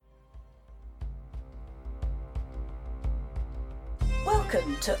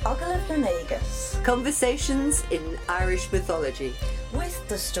Welcome to Ogilvy Nagus, Conversations in Irish Mythology, with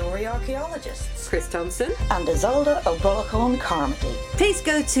the story archaeologists Chris Thompson and Isolde O'Brolachone Carmody. Please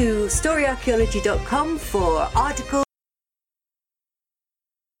go to storyarchaeology.com for articles.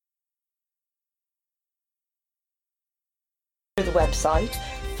 Through the website,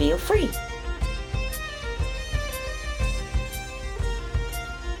 feel free.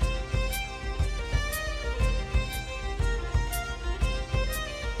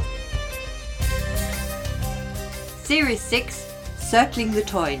 Series 6, Circling the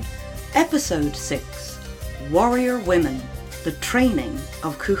Táin. Episode 6, Warrior Women, the Training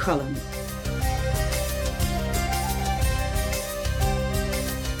of Cuchulainn.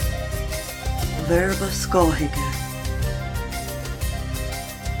 Verba Scóthaige.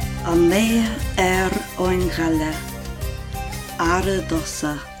 A mé oin gaile, ara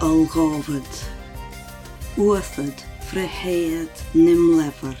dosa olgófad, uathad frihéad nim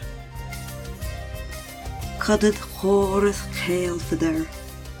lever. Cudad chórad chéalfadar,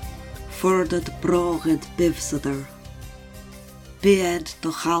 furdad brágad bivsadar. Bead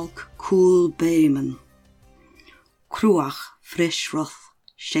do chalk cool béman, cruach frishroth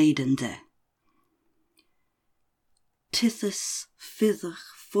shadende. Tithis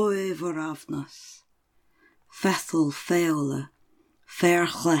fidach foiver afnas, fethel feola, fair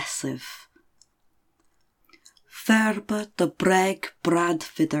chlesiv. Ferba de breg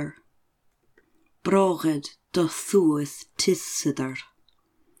bradfidder, broged do thuath tisidder.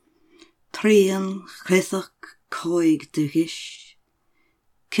 Trian chithach coig de gish,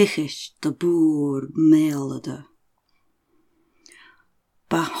 kichish de boer meelade.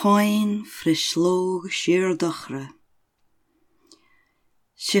 Bahoin frislog sheerdochre.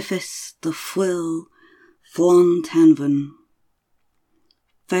 Shifis de fuil flon tenven.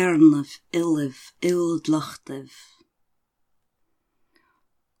 Fernev illiv ildlachtiv.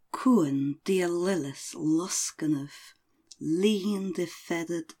 Cuan dia lillis luscanev, lean de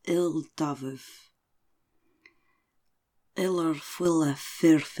fedded ildaviv. Iller fuilla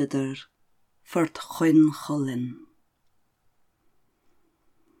firfidder, furt chun cholin.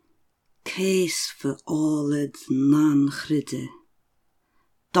 Case for allid nan chride.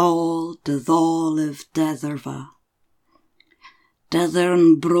 Dal de dhaliv detherva.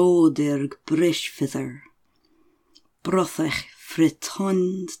 Dethern brodirg brishfither. Brothach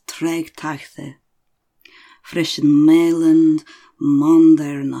fritond tregtachthe. Frischen meland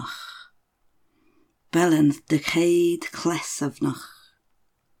mondernach. Bellend de chéad chlesavnach.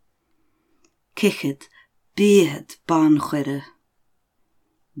 Kichid bead banchuire.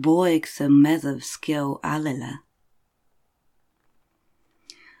 Boig se medhav skio alile.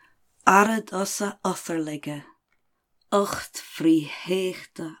 Arad osa otherlige, ucht fri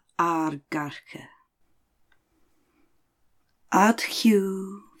hechte aargarke. Ad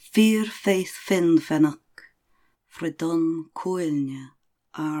hugh vier faith fin fennach, fridon coilne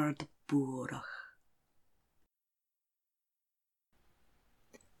ard boerach.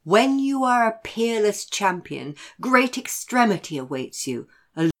 When you are a peerless champion, great extremity awaits you.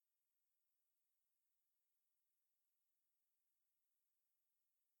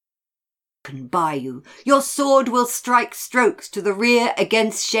 By you, your sword will strike strokes to the rear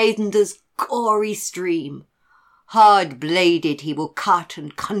against Shadender's gory stream. Hard-bladed he will cut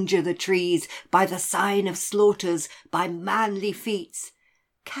and conjure the trees by the sign of slaughters, by manly feats.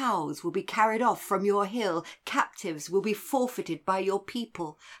 Cows will be carried off from your hill, captives will be forfeited by your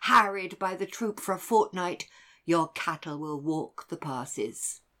people, harried by the troop for a fortnight, your cattle will walk the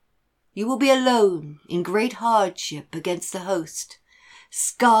passes. You will be alone in great hardship against the host.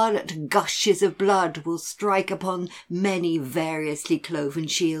 Scarlet gushes of blood will strike upon many variously cloven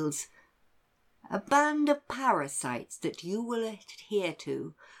shields. A band of parasites that you will adhere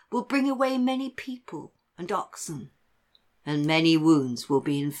to will bring away many people and oxen, and many wounds will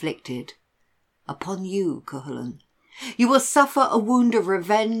be inflicted upon you, Cuchulainn. You will suffer a wound of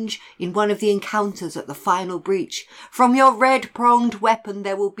revenge in one of the encounters at the final breach. From your red-pronged weapon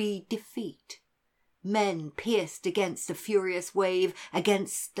there will be defeat. Men pierced against a furious wave,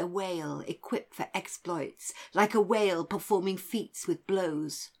 against a whale equipped for exploits, like a whale performing feats with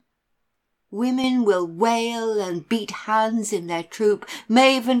blows. Women will wail and beat hands in their troop.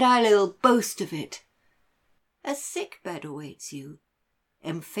 Maeve and Ailill boast of it. A sickbed awaits you,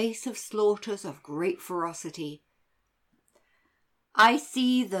 in face of slaughters of great ferocity. I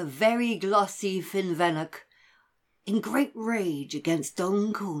see the very glossy Finnvenach in great rage against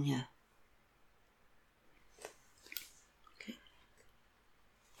Dún Cóinne.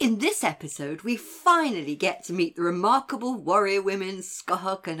 In this episode, we finally get to meet the remarkable warrior women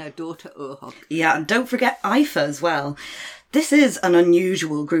Skahak and her daughter Urhok. Yeah, and don't forget Aifa as well. This is an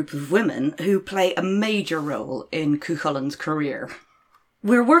unusual group of women who play a major role in Cuchulain's career.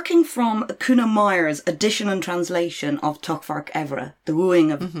 We're working from Kuna Meyer's edition and translation of Tuckfark Evra, The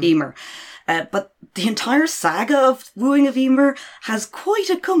Wooing of Emer. But the entire saga of Wooing of Emer has quite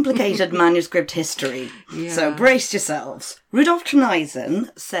a complicated manuscript history. Yeah. So brace yourselves. Rudolf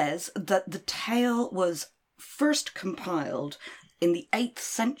Tronisen says that the tale was first compiled in the 8th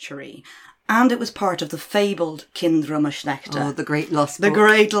century, and it was part of the fabled Kindrumashnechte. Oh, the Great Lost Book. The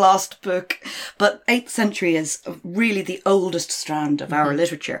Great Lost Book. But 8th century is really the oldest strand of our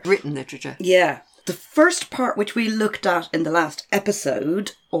literature. Written literature. Yeah. The first part, which we looked at in the last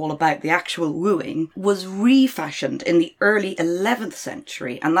episode, all about the actual wooing, was refashioned in the early 11th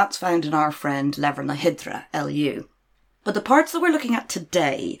century, and that's found in our friend Lever na Hydra, LU. But the parts that we're looking at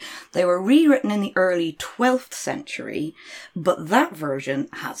today, they were rewritten in the early 12th century, but that version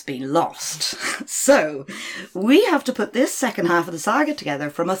has been lost. So, we have to put this second half of the saga together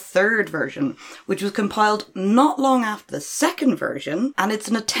from a third version, which was compiled not long after the second version, and it's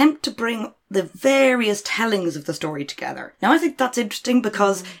an attempt to bring the various tellings of the story together. Now, I think that's interesting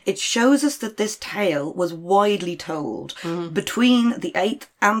because it shows us that this tale was widely told between the 8th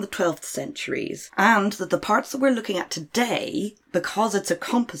and the 12th centuries, and that the parts that we're looking at today, because it's a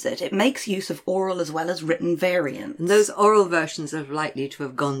composite, it makes use of oral as well as written variants. And those oral versions are likely to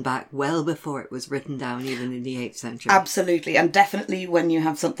have gone back well before it was written down, even in the 8th century. Absolutely, and definitely when you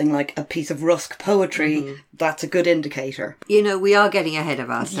have something like a piece of Rusk poetry, that's a good indicator. You know, we are getting ahead of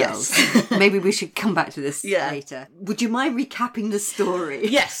ourselves. Yes. Maybe we should come back to this later. Would you mind recapping the story?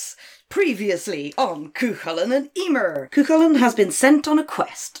 Yes. Previously on Cuchulain and Emer. Cuchulain has been sent on a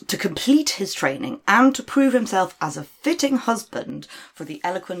quest to complete his training and to prove himself as a fitting husband for the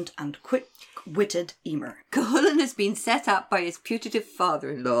eloquent and quick-witted Emer. Cuchulain has been set up by his putative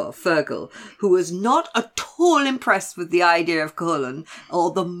father-in-law, Fergal, who was not at all impressed with the idea of Cuchulain,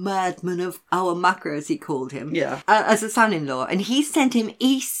 or the madman of our Macra, as he called him, as a son-in-law, and he sent him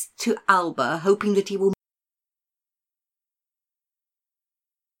east to Alba, hoping that he will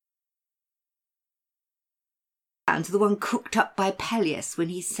to the one cooked up by Peleus when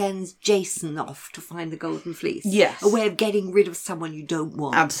he sends Jason off to find the Golden Fleece. Yes. A way of getting rid of someone you don't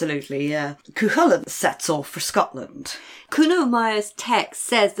want. Absolutely, yeah. Cuchulain sets off for Scotland. Kuno Meyer's text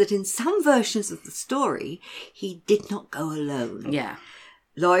says that in some versions of the story, he did not go alone. Yeah.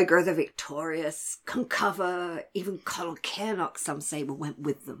 Loiger the Victorious, Concover, even Conall Cairnoch, some say, went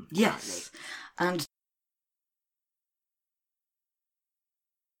with them. Yes. And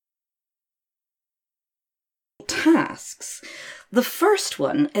tasks. The first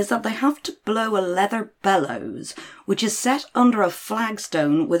one is that they have to blow a leather bellows, which is set under a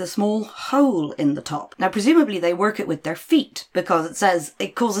flagstone with a small hole in the top. Now, presumably they work it with their feet, because it says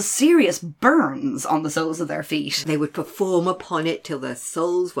it causes serious burns on the soles of their feet. They would perform upon it till their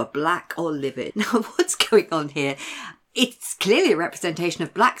soles were black or livid. Now, what's going on here? It's clearly a representation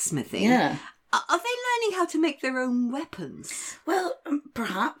of blacksmithing. Yeah. Are they learning how to make their own weapons? Well,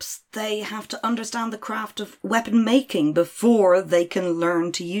 perhaps they have to understand the craft of weapon making before they can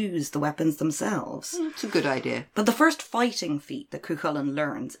learn to use the weapons themselves. It's a good idea. But the first fighting feat that Cuchulain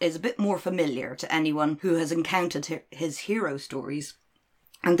learns is a bit more familiar to anyone who has encountered his hero stories.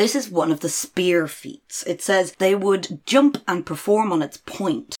 And this is one of the spear feats. It says they would jump and perform on its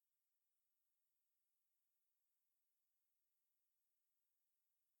point.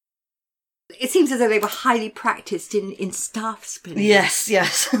 It seems as though they were highly practised in staff spinning. Yes,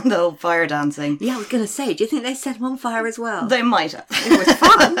 the old fire dancing. Yeah, I was going to say, do you think they set them on fire as well? They might have. It was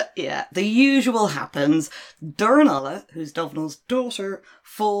fun. Yeah. The usual happens. Durnulla, who's Dovnall's daughter,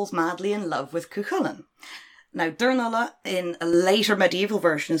 falls madly in love with Cuchulain. Now, Durnulla in a later medieval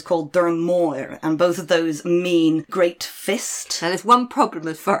version is called Durnmoir, and both of those mean great fist. Now, there's one problem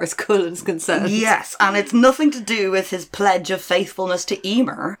as far as Cuchulain's concerned. Yes, and it's nothing to do with his pledge of faithfulness to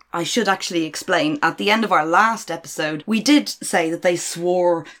Emer. I should actually explain, at the end of our last episode, we did say that they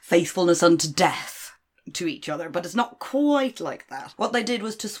swore faithfulness unto death to each other, but it's not quite like that. What they did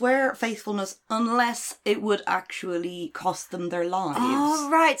was to swear faithfulness unless it would actually cost them their lives. Oh,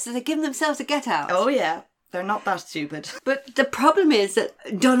 right, so they're giving themselves a get-out. Oh, yeah. They're not that stupid. But the problem is that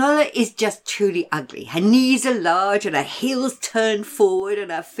Durnulla is just truly ugly. Her knees are large and her heels turn forward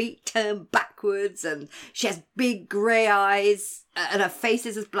and her feet turn backwards and she has big grey eyes. and her face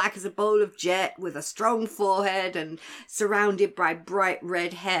is as black as a bowl of jet, with a strong forehead and surrounded by bright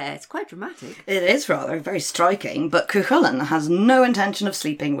red hair. It's quite dramatic. It is rather very striking, but Cuchulainn has no intention of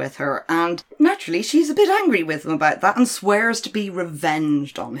sleeping with her, and naturally she's a bit angry with him about that and swears to be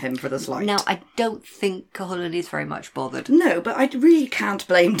revenged on him for the slight. Now, I don't think Cuchulainn is very much bothered. No, but I really can't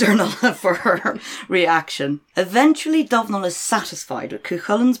blame Dernala for her reaction. Eventually, Dovnal is satisfied with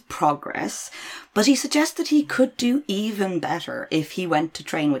Cuchulainn's progress, but he suggests that he could do even better if he went to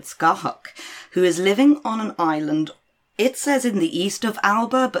train with Skahuk, who is living on an island, it says in the east of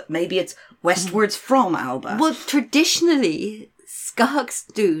Alba, but maybe it's westwards from Alba. Well, traditionally, Skahuk's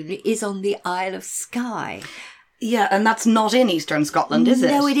Dune is on the Isle of Skye. Yeah, and that's not in eastern Scotland, is it?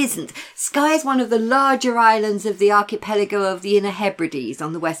 No, it isn't. Skye is one of the larger islands of the archipelago of the Inner Hebrides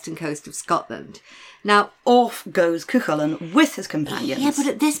on the western coast of Scotland. Now, off goes Cuchulainn with his companions. Yeah, but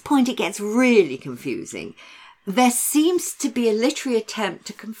at this point it gets really confusing. There seems to be a literary attempt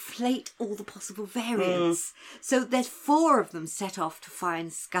to conflate all the possible variants. So there's 4 of them set off to find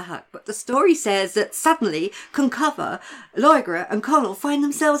Skahuk, but the story says that suddenly Concover, Loigra and Connell find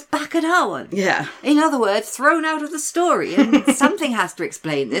themselves back at Arwen. Yeah. In other words, thrown out of the story, and something has to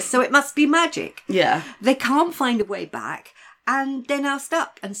explain this, so it must be magic. Yeah. They can't find a way back, and they're now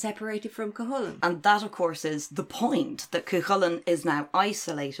stuck and separated from Cuchulainn. And that, of course, is the point, that Cuchulainn is now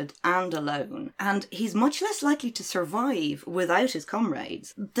isolated and alone, and he's much less likely to survive without his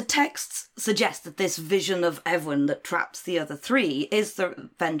comrades. The texts suggest that this vision of Eowyn that traps the other 3 is the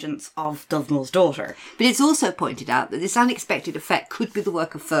vengeance of Dovnal's daughter. But it's also pointed out that this unexpected effect could be the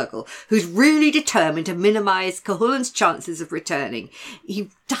work of Fergal, who's really determined to minimise Cuchulainn's chances of returning. He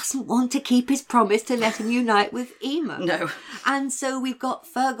doesn't want to keep his promise to let him unite with Emer. No. And so we've got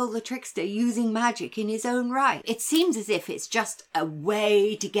Fergal the trickster using magic in his own right. It seems as if it's just a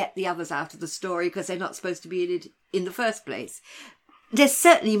way to get the others out of the story because they're not supposed to be in it in the first place. There's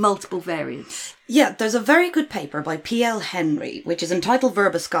certainly multiple variants. Yeah, there's a very good paper by P.L. Henry, which is entitled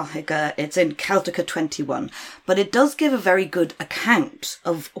Verba Scohica. It's in Celtica 21, but it does give a very good account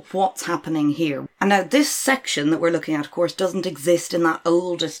of what's happening here. And now this section that we're looking at, of course, doesn't exist in that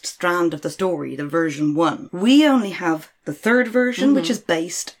oldest strand of the story, the version 1. We only have the 3rd version, which is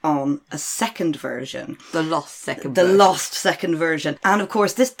based on a 2nd version. The lost second version. And of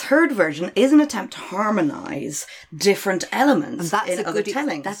course, this 3rd version is an attempt to harmonise different elements in other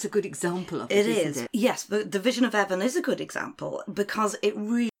tellings. That's a good example of it. Isn't it? Yes, the Vision of Evan is a good example because it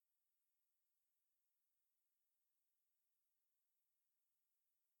really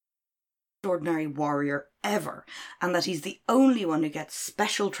extraordinary warrior ever, and that he's the only one who gets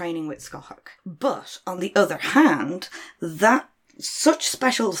special training with Skahuk. But on the other hand, that such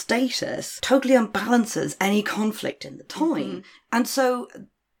special status totally unbalances any conflict in the time. And so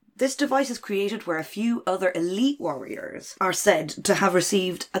this device is created where a few other elite warriors are said to have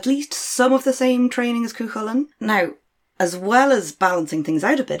received at least some of the same training as Cuchulainn. Now, as well as balancing things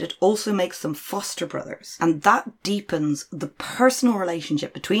out a bit, it also makes them foster brothers. And that deepens the personal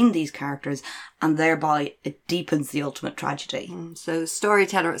relationship between these characters, and thereby it deepens the ultimate tragedy. So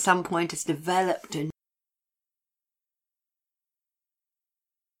storyteller at some point has developed a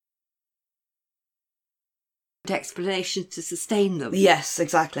explanation to sustain them. Yes,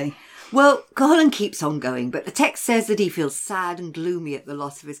 exactly. Well, Cuchulainn keeps on going, but the text says that he feels sad and gloomy at the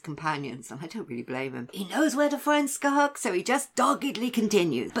loss of his companions, and I don't really blame him. He knows where to find Skahuk, so he just doggedly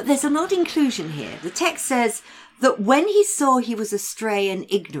continues. But there's an odd inclusion here. The text says that when he saw he was astray and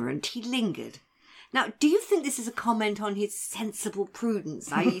ignorant, he lingered. Now, do you think this is a comment on his sensible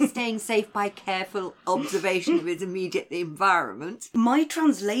prudence, i.e. staying safe by careful observation of his immediate environment? My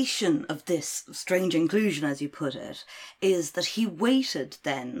translation of this strange inclusion, as you put it, is that he waited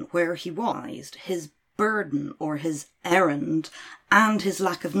then where he was, his burden or his errand and his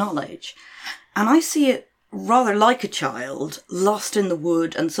lack of knowledge. And I see it rather like a child lost in the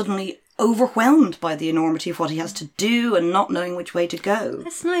wood and suddenly overwhelmed by the enormity of what he has to do and not knowing which way to go.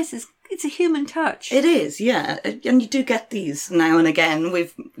 That's nice. It's a human touch. It is, yeah. And you do get these now and again.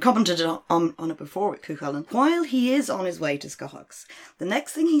 We've commented on it before with Cuchulainn. While he is on his way to Skahuk's, the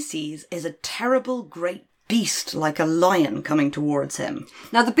next thing he sees is a terrible great beast like a lion coming towards him.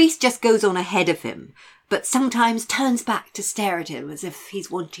 Now the beast just goes on ahead of him, but sometimes turns back to stare at him as if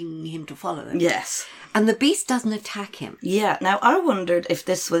he's wanting him to follow him. Yes. And the beast doesn't attack him. Yeah, now I wondered if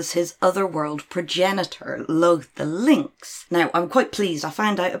this was his otherworld progenitor, Loth the lynx. Now, I'm quite pleased. I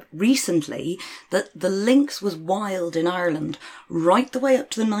found out recently that the lynx was wild in Ireland right the way up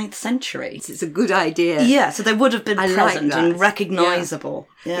to the 9th century. It's a good idea. Yeah, so they would have been present and recognisable.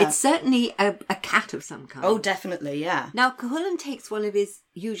 Yeah. It's certainly a cat of some kind. Oh, definitely, yeah. Now, Cuchulainn takes one of his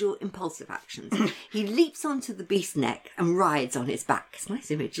usual impulsive actions. He leaps onto the beast's neck and rides on his back. It's a nice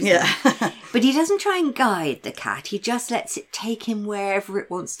image, isn't Yeah. it? But he doesn't try and guide the cat. He just lets it take him wherever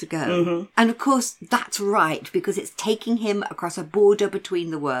it wants to go. And of course, that's right, because it's taking him across a border between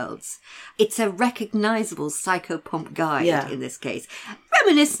the worlds. It's a recognisable psychopomp guide in this case,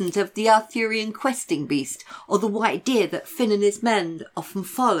 reminiscent of the Arthurian questing beast or the white deer that Finn and his men often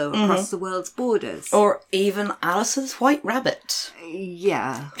follow across the world's borders. Or even Alice's white rabbit.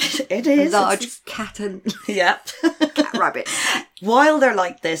 Yeah. It is. A large cat and Yeah. cat rabbit. While they're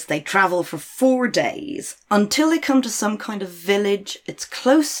like this, they travel for 4 days until they come to some kind of village. It's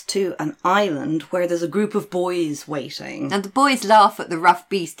close to an island where there's a group of boys waiting. And the boys laugh at the rough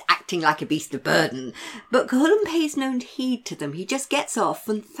beast acting like a beast of burden. But Cuchulainn pays no heed to them. He just gets off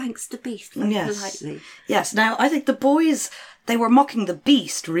and thanks the beast very politely. Yes. Now, I think the boys, they were mocking the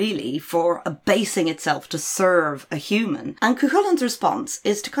beast, really, for abasing itself to serve a human. And Cuchulainn's response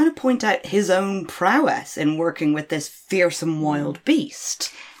is to kind of point out his own prowess in working with this fearsome wild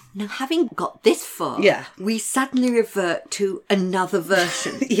beast. Now, having got this far, we suddenly revert to another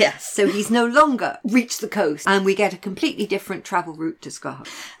version. Yes. So he's no longer reached the coast, and we get a completely different travel route to Skahog.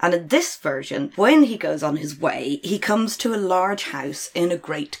 And in this version, when he goes on his way, he comes to a large house in a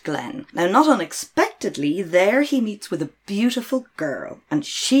great glen. Now, not unexpectedly, there he meets with a beautiful girl, and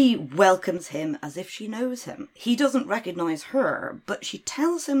she welcomes him as if she knows him. He doesn't recognise her, but she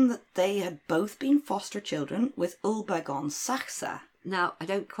tells him that they had both been foster children with Ulbagon Saxa. Now, I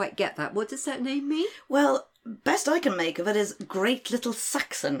don't quite get that. What does that name mean? Well, best I can make of it is Great Little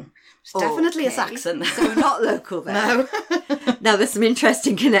Saxon. It's definitely a Saxon. So not local there. No. Now, there's some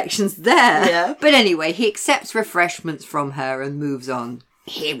interesting connections there. Yeah. But anyway, he accepts refreshments from her and moves on.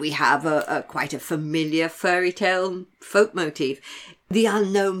 Here we have a quite a familiar fairy tale folk motif. The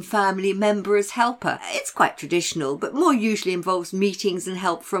unknown family member as helper. It's quite traditional, but more usually involves meetings and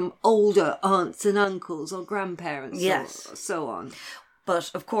help from older aunts and uncles or grandparents or so on.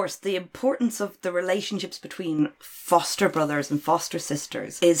 But, of course, the importance of the relationships between foster brothers and foster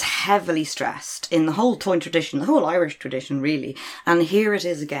sisters is heavily stressed in the whole Táin tradition, the whole Irish tradition, really. And here it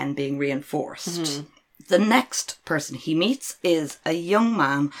is again being reinforced. The next person he meets is a young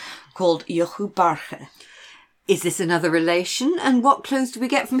man called Yochu Barcha. Is this another relation? And what clues do we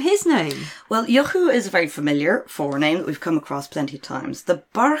get from his name? Well, Yochu is a very familiar forename that we've come across plenty of times. The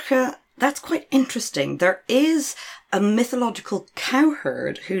Barcha, that's quite interesting. There is a mythological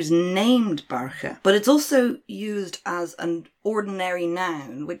cowherd who's named Barcha, but it's also used as an ordinary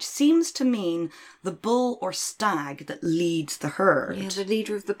noun, which seems to mean the bull or stag that leads the herd. Yeah, the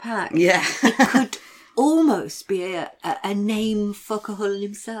leader of the pack. Yeah. It could almost be a name for Cuchulainn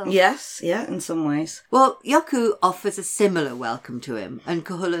himself. Yes, yeah, in some ways. Well, Yochu offers a similar welcome to him, and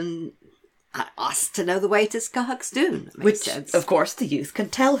Cuchulainn asks to know the way to Skahog's Dún. Which, of course, the youth can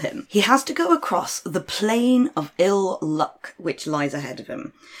tell him. He has to go across the plain of ill luck, which lies ahead of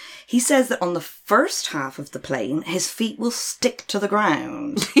him. He says that on the first half of the plain, his feet will stick to the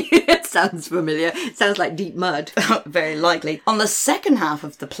ground. It sounds familiar. It sounds like deep mud. Very likely. On the second half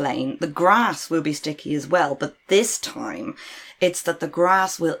of the plain, the grass will be sticky as well, but this time it's that the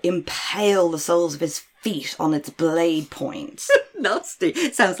grass will impale the soles of his feet on its blade points. Nasty.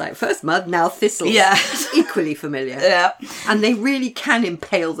 Sounds like first mud, now thistles. Yeah. Equally familiar. Yeah. And they really can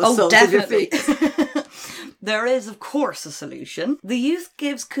impale the soles of your feet. There is, of course, a solution. The youth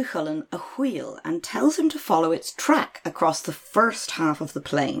gives Cuchulainn a wheel and tells him to follow its track across the first half of the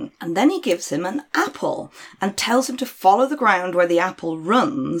plain. And then he gives him an apple and tells him to follow the ground where the apple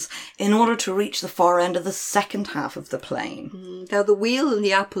runs in order to reach the far end of the second half of the plain. Now, the wheel and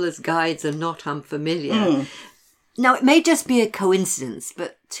the apple as guides are not unfamiliar. Now, it may just be a coincidence,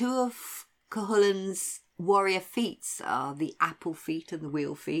 but two of Cuchulainn's warrior feats are the apple feat and the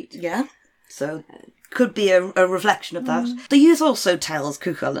wheel feat. Yeah, so could be a reflection of that. The youth also tells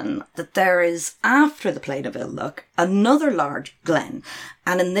Cuchulainn that there is, after the Plain of Ill Luck, another large glen,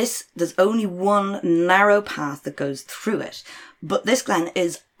 and in this there's only one narrow path that goes through it. But this glen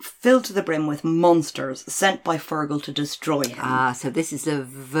is filled to the brim with monsters sent by Fergal to destroy him. Ah, so this is a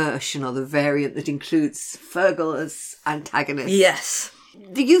version or the variant that includes Fergal as antagonist. Yes.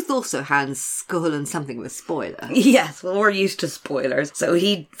 The youth also hands Cuchulainn something of a spoiler. Yes, well, we're used to spoilers. So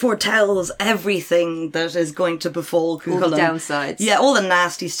he foretells everything that is going to befall Cuchulainn. All the downsides. Yeah, all the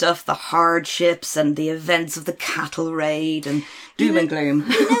nasty stuff, the hardships and the events of the cattle raid and doom and gloom.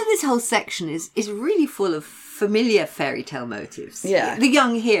 You know, this whole section is really full of familiar fairy tale motives. Yeah. The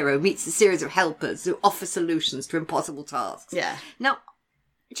young hero meets a series of helpers who offer solutions to impossible tasks. Yeah. Now,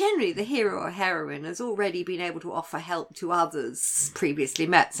 generally, the hero or heroine has already been able to offer help to others previously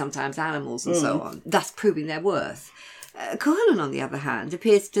met, sometimes animals and so on, thus proving their worth. Cuchulainn, on the other hand,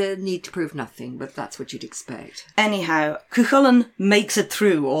 appears to need to prove nothing, but that's what you'd expect. Anyhow, Cuchulainn makes it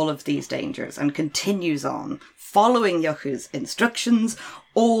through all of these dangers and continues on, following Jochu's instructions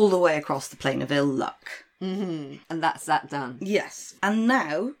all the way across the plain of ill luck. Mm-hmm. And that's that done. Yes. And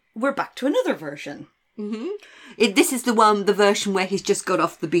now we're back to another version. Mm-hmm. This is the version where he's just got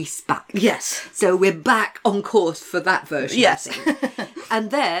off the beast's back. Yes. So we're back on course for that version. Yes. I think.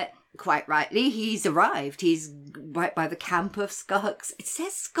 And there, quite rightly, he's arrived. He's right by the camp of Scathach's. It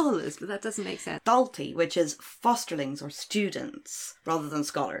says scholars, but that doesn't make sense. Dalti, which is fosterlings or students, rather than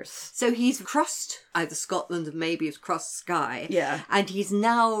scholars. So he's crossed either Scotland or maybe he's crossed Skye. Yeah. And he's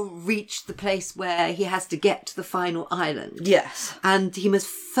now reached the place where he has to get to the final island. Yes. And he must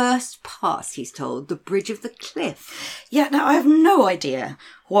first pass, he's told, the bridge of the cliff. Yeah, now I have no idea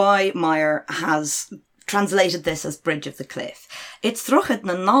why Meyer has translated this as Bridge of the Cliff. It's Thruchad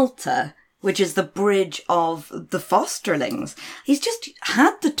na Nalta, which is the bridge of the fosterlings. He's just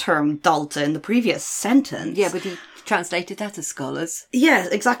had the term Dalta in the previous sentence. Yeah, but he translated that as scholars. Yeah,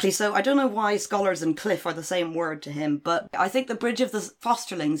 exactly. So I don't know why scholars and cliff are the same word to him, but I think the Bridge of the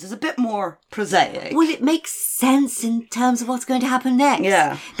Fosterlings is a bit more prosaic. Well, it makes sense in terms of what's going to happen next.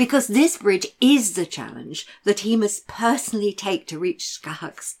 Yeah. Because this bridge is the challenge that he must personally take to reach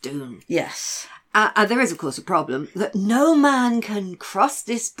Scathach's Doon. Yes. There is, of course, a problem that no man can cross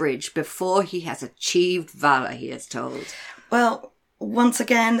this bridge before he has achieved valour, he is told. Well, once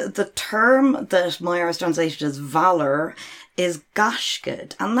again, the term that Meyer has translated as valour is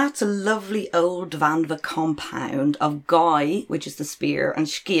gashgad, and that's a lovely old Vanva compound of gai, which is the spear, and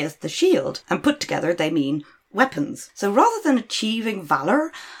sciath, the shield. And put together, they mean weapons. So rather than achieving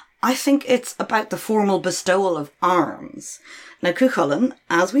valour, I think it's about the formal bestowal of arms. Now, Cuchulainn,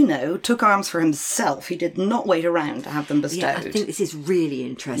 as we know, took arms for himself. He did not wait around to have them bestowed. Yeah, I think this is really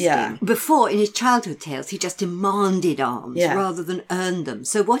interesting. Yeah. Before, in his childhood tales, he just demanded arms rather than earned them.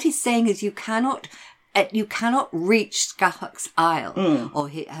 So what he's saying is you cannot reach Scathach's Isle or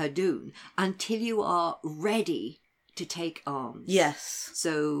her Doon until you are ready to take arms. Yes.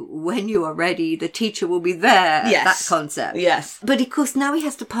 So when you are ready, the teacher will be there. Yes. That concept. Yes. But of course, now he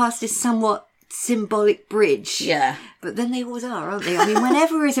has to pass this somewhat symbolic bridge. Yeah. But then they always are, aren't they? I mean,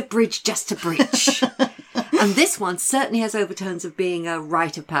 whenever is a bridge just a bridge. And this one certainly has overtones of being a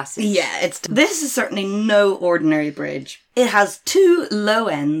rite of passage. Yeah, this is certainly no ordinary bridge. It has two low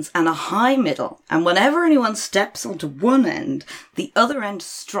ends and a high middle, and whenever anyone steps onto one end, the other end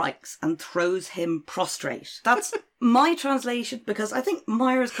strikes and throws him prostrate. That's my translation, because I think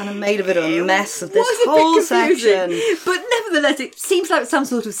Meyer's kind of made a bit of a mess of this whole section. But nevertheless, it seems like some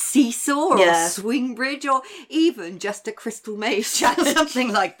sort of seesaw or a swing bridge or even just a crystal maze challenge.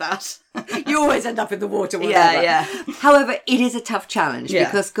 Something like that. You always end up in the water, whatever. Yeah. However, it is a tough challenge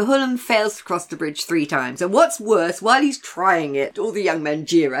because Cuchulainn fails to cross the bridge 3 times. And what's worse, while he's trying it, all the young men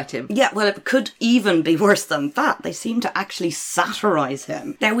jeer at him. Yeah, well, it could even be worse than that. They seem to actually satirise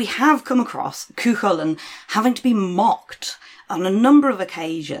him. Now, we have come across Cuchulainn having to be mocked on a number of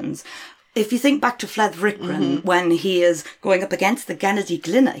occasions. If you think back to Fled Rickrun, when he is going up against the Gennady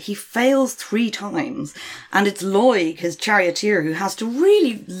Glynna, he fails 3 times. And it's Loig, his charioteer, who has to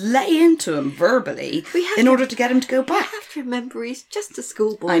really lay into him verbally in order to get him to go back. I have to remember he's just a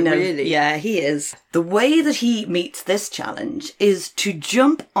schoolboy, I know, really. Yeah, he is. The way that he meets this challenge is to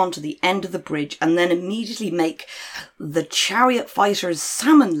jump onto the end of the bridge and then immediately make the chariot fighter's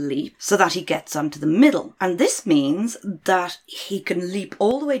salmon leap so that he gets onto the middle. And this means that he can leap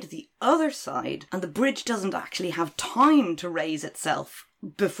all the way to the other side and the bridge doesn't actually have time to raise itself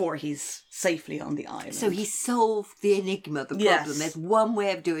before he's safely on the island. So he solved the enigma, the problem. Yes. There's one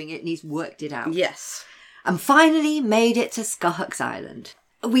way of doing it and he's worked it out. Yes. And finally made it to Scathach's Island.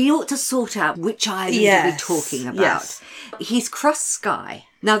 We ought to sort out which island we're talking about. Yes. He's crossed Skye.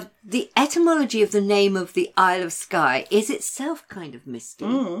 Now, the etymology of the name of the Isle of Skye is itself kind of misty.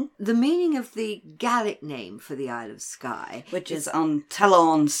 The meaning of the Gaelic name for the Isle of Skye, which is on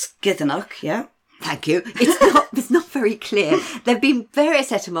Telon Skithenach, yeah? Thank you. It's not very clear. There have been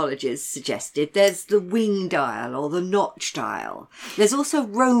various etymologies suggested. There's the winged isle or the notched isle. There's also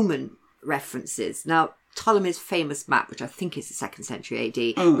Roman references. Now, Ptolemy's famous map, which I think is the 2nd century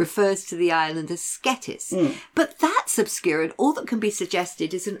AD, refers to the island as Scetis. But that's obscure, and all that can be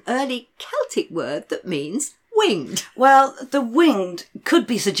suggested is an early Celtic word that means winged. Well, the winged could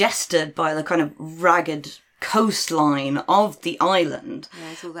be suggested by the kind of ragged coastline of the island.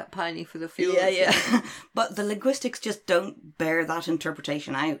 Yeah, it's all that pining for the fjords. Yeah. But the linguistics just don't bear that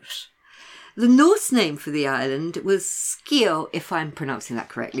interpretation out. The Norse name for the island was Skio, if I'm pronouncing that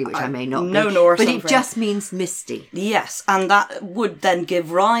correctly, which I may not no be. Norse, but I'm it afraid. just means misty. Yes, and that would then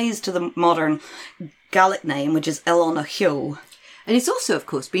give rise to the modern Gaelic name, which is Elonahio. And it's also, of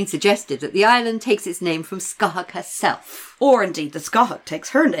course, been suggested that the island takes its name from Skahak herself. Or indeed, the Skahak takes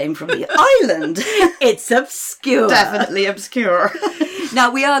her name from the island. It's obscure. Definitely obscure.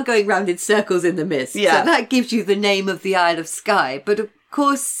 Now, we are going round in circles in the mist. Yeah. So that gives you the name of the Isle of Skye. But of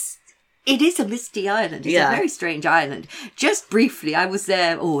course, it is a misty island. It's a very strange island. Just briefly, I was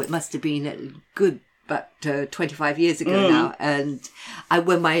there, it must have been a good about 25 years ago now, and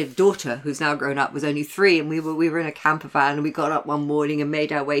when my daughter, who's now grown up, was only 3, and we were in a camper van, and we got up one morning and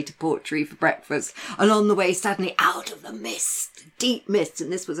made our way to Portree for breakfast, and on the way, suddenly out of the mist, deep mist, and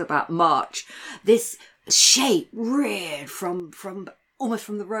this was about March, this shape reared from almost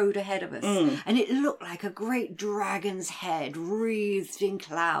from the road ahead of us. And it looked like a great dragon's head wreathed in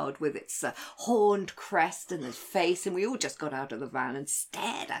cloud with its horned crest and its face. And we all just got out of the van and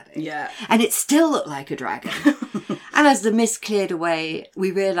stared at it. Yeah. And it still looked like a dragon. And as the mist cleared away, we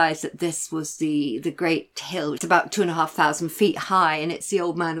realised that this was the great hill. It's about 2,500 feet high, and it's the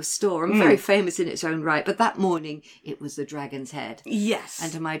Old Man of Storr, and very famous in its own right. But that morning, it was the dragon's head. Yes.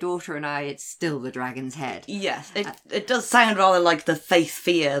 And to my daughter and I, it's still the dragon's head. Yes, it does sound rather like the Faith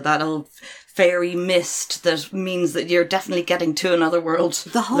Fia, that old fairy mist that means that you're definitely getting to another world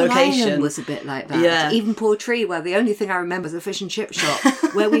The whole location. island was a bit like that. Yeah. Even Portree, where the only thing I remember is the fish and chip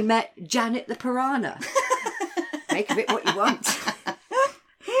shop, where we met Janet the piranha. Make of it what you want.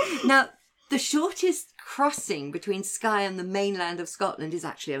 Now, the shortest crossing between Skye and the mainland of Scotland is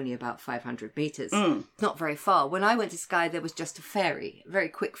actually only about 500 metres. Not very far. When I went to Skye, there was just a ferry, a very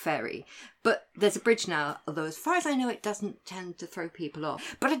quick ferry. But there's a bridge now, although as far as I know, it doesn't tend to throw people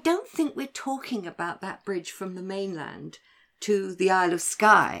off. But I don't think we're talking about that bridge from the mainland to the Isle of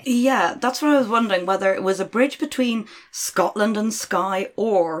Skye. Yeah, that's what I was wondering, whether it was a bridge between Scotland and Skye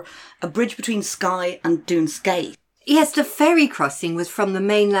or a bridge between Skye and Doonskate. Yes, the ferry crossing was from the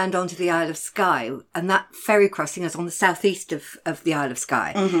mainland onto the Isle of Skye, and that ferry crossing is on the southeast of the Isle of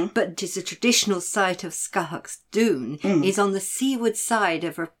Skye. But it is a traditional site of Skahak's Doon, is on the seaward side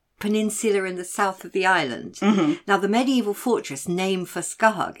of a peninsula in the south of the island. Now, the medieval fortress named for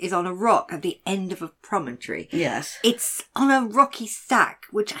Skahak is on a rock at the end of a promontory. Yes. It's on a rocky stack,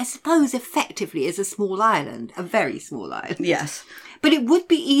 which I suppose effectively is a small island, a very small island. Yes. But it would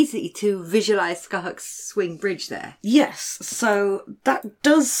be easy to visualise Skahak's swing bridge there. Yes, so that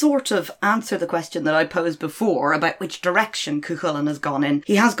does sort of answer the question that I posed before about which direction Cuchulainn has gone in.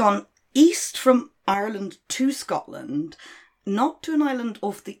 He has gone east from Ireland to Scotland, not to an island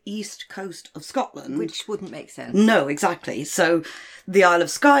off the east coast of Scotland. Which wouldn't make sense. No, exactly. So the Isle of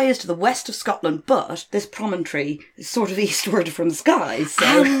Skye is to the west of Scotland, but this promontory is sort of eastward from Skye,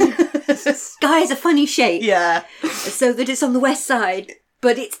 so... Skye is a funny shape. Yeah. So that it's on the west side,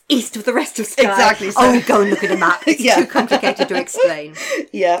 but it's east of the rest of Skye. Exactly so. Oh, go and look at a map. It's Yeah. too complicated to explain.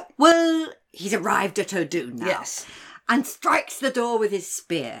 Yeah. Well, he's arrived at O'Doon now. Yes. And strikes the door with his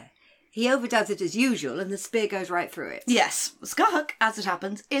spear. He overdoes it as usual, and the spear goes right through it. Yes, Skahak, as it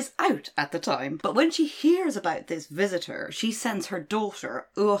happens, is out at the time. But when she hears about this visitor, she sends her daughter,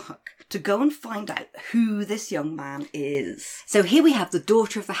 Uachak, to go and find out who this young man is. So here we have the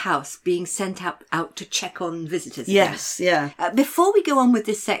daughter of the house being sent out to check on visitors. Yes, yeah. Before we go on with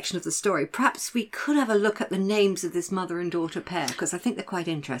this section of the story, perhaps we could have a look at the names of this mother and daughter pair, because I think they're quite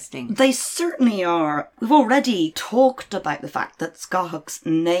interesting. They certainly are. We've already talked about the fact that Skahak's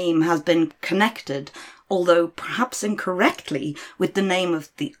name has been connected, although perhaps incorrectly, with the name of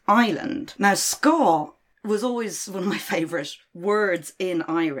the island. Now, Skaw was always one of my favourite words in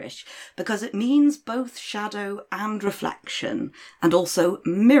Irish because it means both shadow and reflection, and also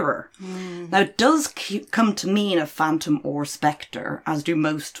mirror. Now, it does come to mean a phantom or spectre, as do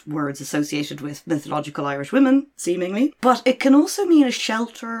most words associated with mythological Irish women, seemingly. But it can also mean a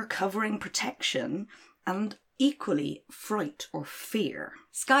shelter, covering, protection, and equally fright or fear.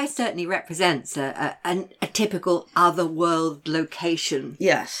 Skye certainly represents a typical otherworld location.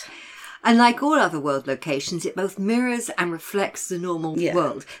 Yes. And like all other world locations, it both mirrors and reflects the normal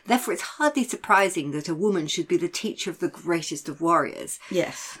world. Therefore, it's hardly surprising that a woman should be the teacher of the greatest of warriors.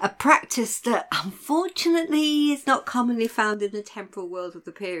 Yes. A practice that, unfortunately, is not commonly found in the temporal world of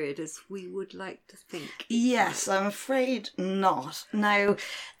the period, as we would like to think. Yes, I'm afraid not. Now,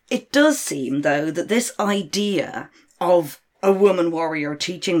 it does seem, though, that this idea of a woman warrior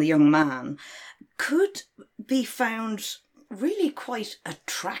teaching the young man could be found really quite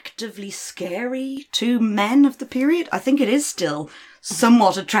attractively scary to men of the period. I think it is still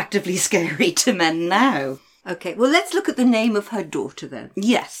somewhat attractively scary to men now. Okay, well, let's look at the name of her daughter then.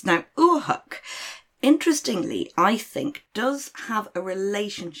 Yes, now Uahuk, interestingly, I think, does have a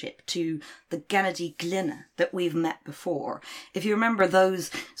relationship to the Gennady Glina that we've met before. If you remember, those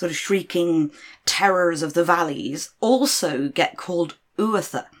sort of shrieking terrors of the valleys also get called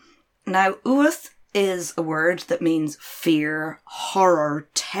Uatha. Now, Uath is a word that means fear, horror,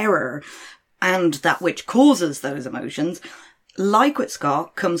 terror, and that which causes those emotions. Like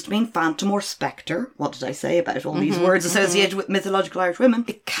Witskog comes to mean phantom or spectre. What did I say about all these words associated with mythological Irish women?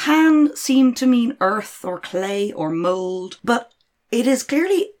 It can seem to mean earth or clay or mould, but it is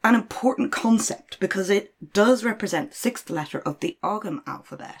clearly an important concept because it does represent the sixth letter of the Ogham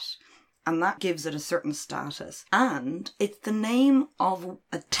alphabet. And that gives it a certain status. And it's the name of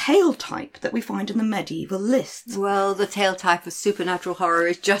a tale type that we find in the medieval lists. Well, the tale type of supernatural horror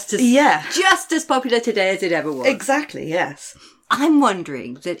is just as popular today as it ever was. Exactly, yes. I'm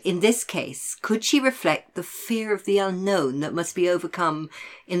wondering that in this case, could she reflect the fear of the unknown that must be overcome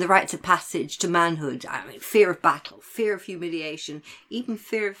in the rites of passage to manhood? I mean, fear of battle, fear of humiliation, even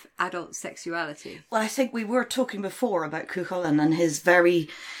fear of adult sexuality. Well, I think we were talking before about Cuchulainn and his very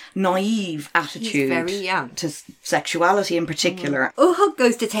naive attitude. He's very young. To sexuality in particular. Uahuk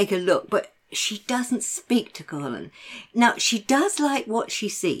goes to take a look, but she doesn't speak to Cuchulainn. Now, she does like what she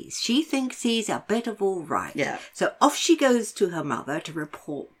sees. She thinks he's a bit of all right. Yeah. So off she goes to her mother to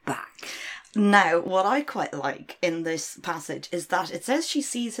report back. Now, what I quite like in this passage is that it says she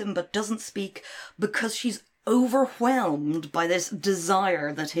sees him but doesn't speak because she's overwhelmed by this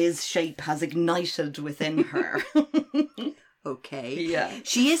desire that his shape has ignited within her. Okay. Yeah.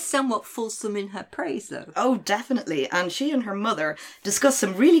 She is somewhat fulsome in her praise, though. Oh, definitely. And she and her mother discuss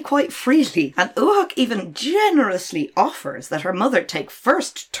them really quite freely. And Uahuk even generously offers that her mother take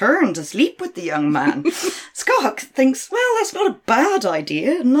first turn to sleep with the young man. Scothach thinks, well, that's not a bad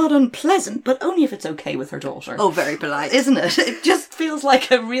idea, not unpleasant, but only if it's okay with her daughter. Oh, very polite. Isn't it? It just feels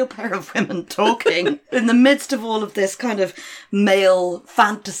like a real pair of women talking in the midst of all of this kind of male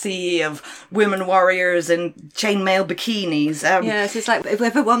fantasy of women warriors in chainmail bikinis. Yes, it's like if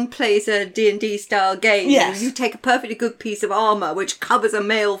everyone plays a D&D style game, yes. You take a perfectly good piece of armour which covers a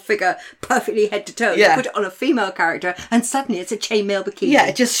male figure perfectly head to toe, you put it on a female character, and suddenly it's a chainmail bikini. Yeah,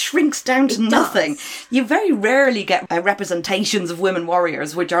 it just shrinks down to nothing. You very rarely get representations of women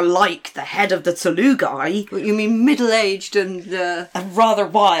warriors which are like the head of the Tsulugai. What, you mean middle-aged and rather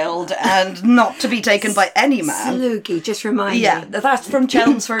wild and not to be taken by any man. Tsalugi, just remind me. Yeah, that's from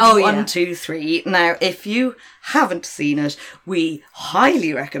Chelmsford 1, 2, 3. Now, if you haven't seen it, we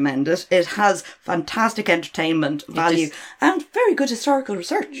highly recommend it. It has fantastic entertainment value and very good historical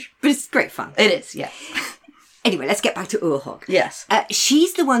research. But it's great fun. It is, yes. Anyway, let's get back to Uahuk. Yes.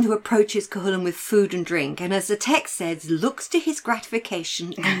 She's the one who approaches Cuchulainn with food and drink, and as the text says, looks to his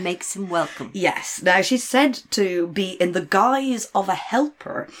gratification and makes him welcome. Yes. Now, she's said to be in the guise of a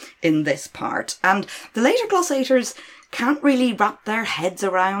helper in this part, and the later glossators can't really wrap their heads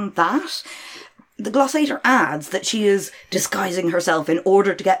around that. The glossator adds that she is disguising herself in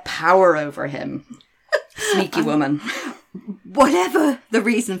order to get power over him. Sneaky woman. Whatever the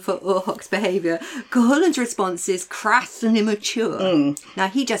reason for Uahuk's behaviour, Cuchulainn's response is crass and immature. Now,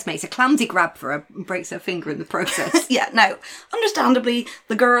 he just makes a clumsy grab for her and breaks her finger in the process. Yeah, now, understandably,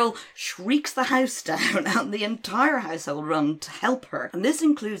 the girl shrieks the house down and the entire household run to help her. And this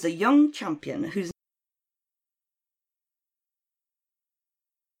includes a young champion who's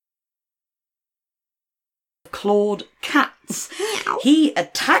clawed cats. He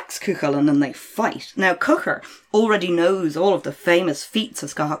attacks Cuchulainn and they fight. Now, Cuchur already knows all of the famous feats of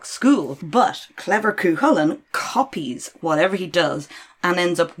Scothach's school, but clever Cuchulainn copies whatever he does and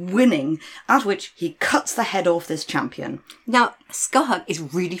ends up winning, at which he cuts the head off this champion. Now, Scothach is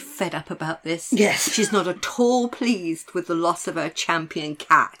really fed up about this. Yes. She's not at all pleased with the loss of her champion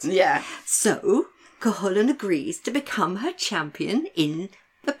cat. Yeah. So, Cuchulainn agrees to become her champion in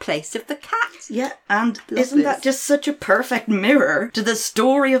the place of the cat. Yeah, and isn't that just such a perfect mirror to the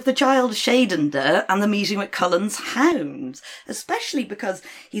story of the child Shadenda and the meeting with Cullen's hounds? Especially because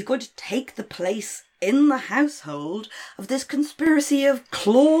he's going to take the place in the household of this conspiracy of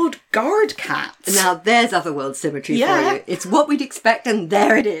clawed guard cats. Now there's otherworld symmetry for you. It's what we'd expect, and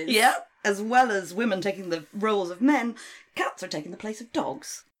there it is. Yeah, as well as women taking the roles of men, cats are taking the place of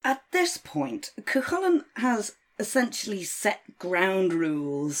dogs. At this point, Cuchulainn has essentially set ground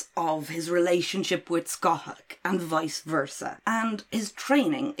rules of his relationship with Scothach and vice versa, and his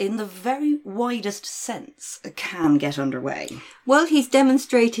training in the very widest sense can get underway. Well, he's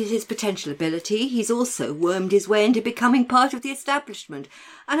demonstrated his potential ability. He's also wormed his way into becoming part of the establishment,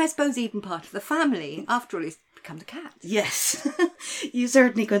 and I suppose even part of the family. After all, become the cat. Yes, you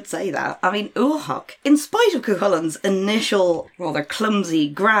certainly could say that. I mean, Uachach, in spite of Cuchulain's initial, rather clumsy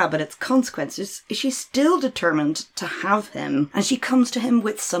grab at its consequences, she's still determined to have him, and she comes to him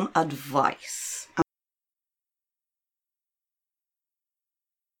with some advice.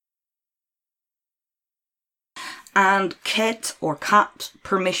 And Ket or Cat,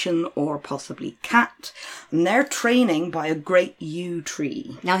 permission or possibly cat, and they're training by a great yew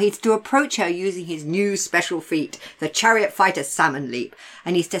tree. Now he's to approach her using his new special feat, the chariot fighter salmon leap,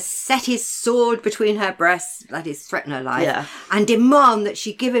 and he's to set his sword between her breasts, that is, threaten her life, and demand that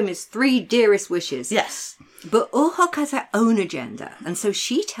she give him his 3 dearest wishes. Yes. But Uachach has her own agenda, and so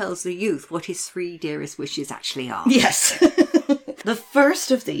she tells the youth what his 3 dearest wishes actually are. Yes. The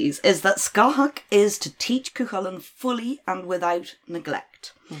first of these is that Scáthach is to teach Cuchulainn fully and without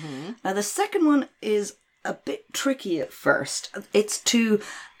neglect. Mm-hmm. Now, the second one is a bit tricky at first. It's to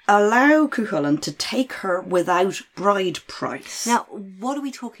allow Cuchulainn to take her without bride price. Now, what are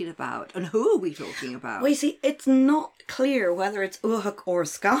we talking about? And who are we talking about? Well, you see, it's not clear whether it's Uachach or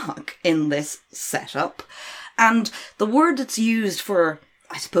Scáthach in this setup. And the word that's used for,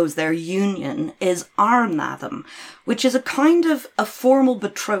 I suppose, their union is arnadam, which is a kind of a formal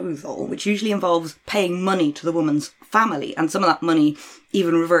betrothal, which usually involves paying money to the woman's family, and some of that money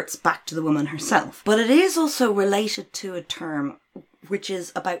even reverts back to the woman herself. But it is also related to a term which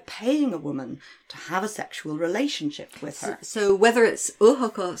is about paying a woman to have a sexual relationship with her. So whether it's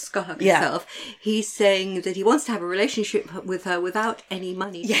Uachach or Scáthach himself, he's saying that he wants to have a relationship with her without any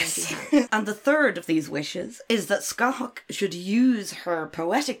money. Yes. And the third of these wishes is that Scáthach should use her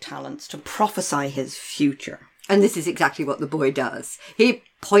poetic talents to prophesy his future. And this is exactly what the boy does. He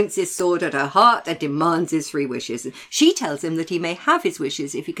points his sword at her heart and demands his 3 wishes. She tells him that he may have his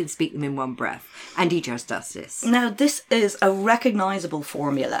wishes if he can speak them in one breath. And he just does this. Now, this is a recognisable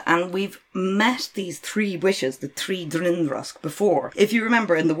formula, and we've met these 3 wishes, the 3 Drindrusk, before. If you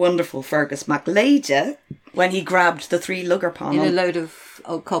remember in the wonderful Fergus MacLeide, when he grabbed the 3 Luggerpon. In a load of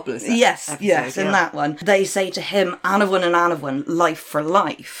old cobblers. Yes, in that one. They say to him, Anavun and Anavun, life for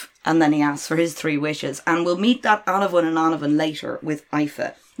life. And then he asks for his 3 wishes. And we'll meet that Anavun and Anavun later with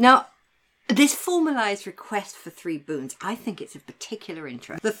Aoife. Now, this formalised request for 3 boons, I think it's of particular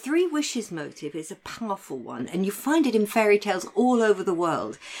interest. The 3 wishes motive is a powerful one, and you find it in fairy tales all over the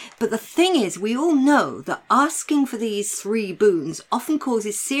world. But the thing is, we all know that asking for these 3 boons often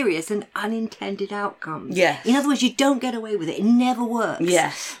causes serious and unintended outcomes. Yes. In other words, you don't get away with it. It never works.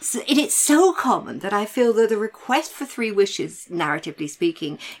 Yes. So it's so common that I feel that the request for 3 wishes, narratively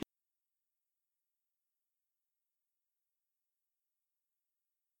speaking,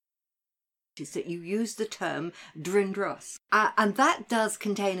 is that you use the term Drindrusk. And that does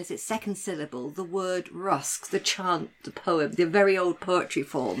contain as its second syllable the word rusk, the chant, the poem, the very old poetry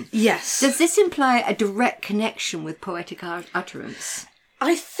form. Yes. Does this imply a direct connection with poetic utterance?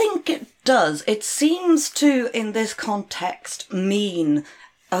 I think it does. It seems to, in this context, mean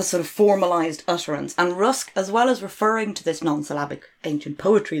a sort of formalised utterance. And rusk, as well as referring to this non-syllabic ancient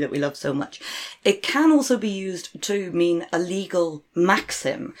poetry that we love so much, it can also be used to mean a legal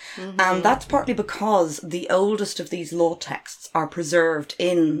maxim. Mm-hmm. And that's partly because the oldest of these law texts are preserved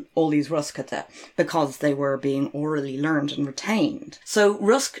in all these ruskata because they were being orally learned and retained. So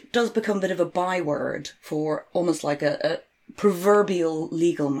rusk does become a bit of a byword for almost like a proverbial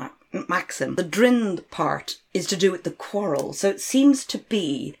legal maxim. The drind part is to do with the quarrel. So it seems to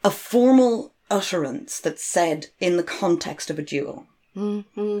be a formal utterance that's said in the context of a duel.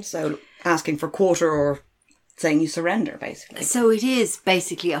 Mm-hmm. So asking for quarter or saying you surrender, basically. So it is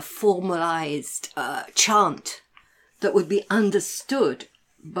basically a formalised chant that would be understood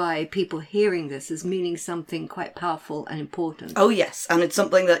by people hearing this as meaning something quite powerful and important. Oh, yes. And it's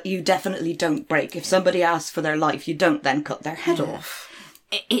something that you definitely don't break. If somebody asks for their life, you don't then cut their head off.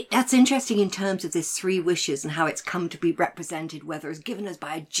 That's interesting in terms of this 3 wishes and how it's come to be represented, whether it's given us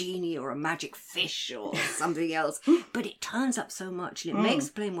by a genie or a magic fish or something else. But it turns up so much, and it may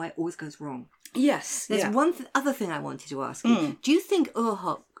explain why it always goes wrong. Yes. There's one other thing I wanted to ask you. Do you think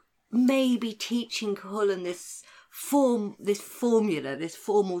Uachach may be teaching Cuchulainn this formula, this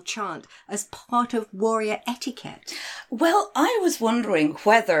formal chant, as part of warrior etiquette? Well, I was wondering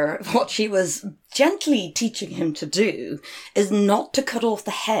whether what she was gently teaching him to do is not to cut off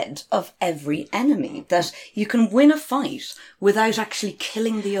the head of every enemy, that you can win a fight without actually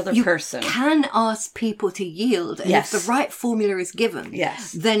killing the other person. You can ask people to yield, and if the right formula is given,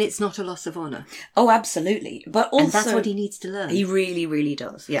 then it's not a loss of honour. Oh, absolutely. But also, and that's what he needs to learn. He really, really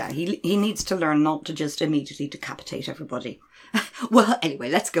does. Yeah, he needs to learn not to just immediately decapitate everybody. Well, anyway,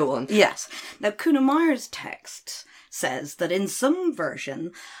 let's go on. Yes. Now, Cunamair's text says that in some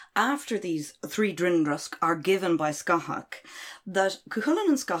version, after these 3 Drindrusk are given by Scahach, that Cuchulainn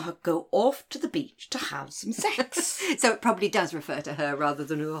and Scahach go off to the beach to have some sex. So it probably does refer to her rather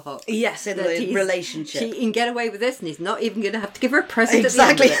than Urhoc. Yes, in the relationship. She can get away with this and he's not even going to have to give her a present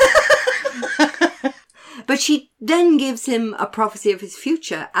Exactly. at the end of it. But she then gives him a prophecy of his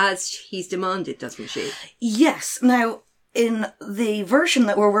future as he's demanded, doesn't she? Yes. Now, in the version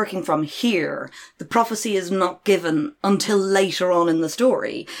that we're working from here, the prophecy is not given until later on in the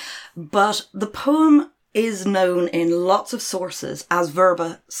story, but the poem is known in lots of sources as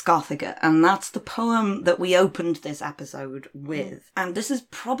Verba Scothica, and that's the poem that we opened this episode with. And this is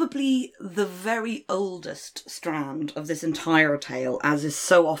probably the very oldest strand of this entire tale, as is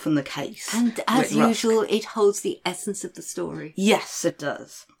so often the case. And as usual, it holds the essence of the story. Yes, it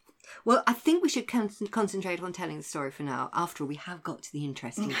does. Well, I think we should concentrate on telling the story for now. After all, we have got to the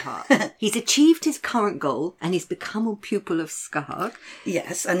interesting part. He's achieved his current goal and he's become a pupil of Scahach.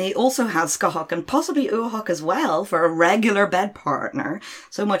 Yes, and he also has Scahach and possibly Urhoc as well for a regular bed partner.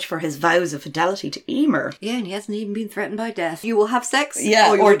 So much for his vows of fidelity to Emer. Yeah, and he hasn't even been threatened by death. You will have sex or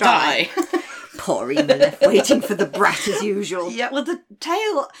you or will die. Poor Emer left waiting for the brat as usual. Yeah, well, the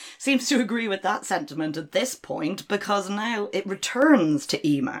tale seems to agree with that sentiment at this point because now it returns to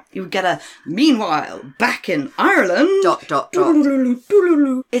Emer. You get a, meanwhile, back in Ireland... ...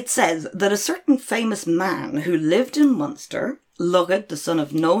 It says that a certain famous man who lived in Munster... Lugad, the son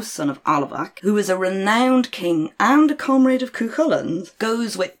of Nos, son of Olavac, who is a renowned king and a comrade of Cuchulainn,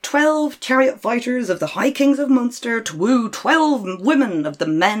 goes with 12 chariot fighters of the High Kings of Munster to woo 12 women of the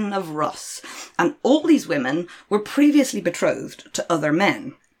men of Russ. And all these women were previously betrothed to other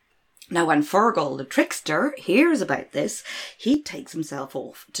men. Now, when Fergal, the trickster, hears about this, he takes himself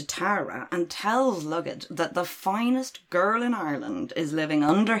off to Tara and tells Lugad that the finest girl in Ireland is living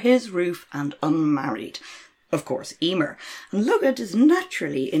under his roof and unmarried. Of course, Emer. And Lugad is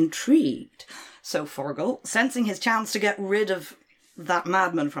naturally intrigued. So Fergal, sensing his chance to get rid of that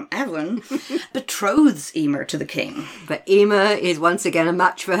madman from Evelyn, betroths Emer to the king. But Emer is once again a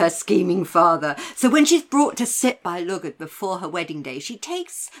match for her scheming father. So when she's brought to sit by Lugad before her wedding day, she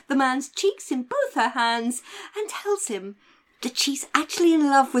takes the man's cheeks in both her hands and tells him that she's actually in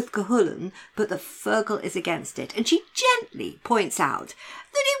love with Cuchulainn, but that Fergal is against it. And she gently points out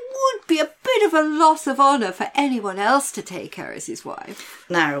that it would be a bit of a loss of honour for anyone else to take her as his wife.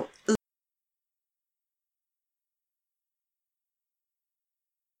 Now,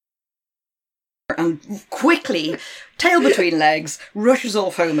 and quickly, tail between legs, rushes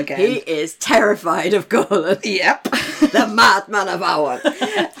off home again. He is terrified of Cuchulainn. Yep. The madman of Awan.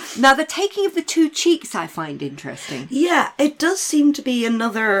 Now, the taking of the 2 cheeks I find interesting. Yeah, it does seem to be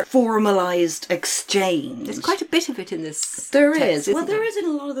another formalised exchange. There's quite a bit of it in this There text, is. Well, there there is in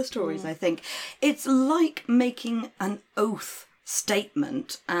a lot of the stories, I think. It's like making an oath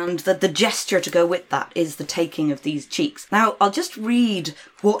statement, and that the gesture to go with that is the taking of these cheeks. Now, I'll just read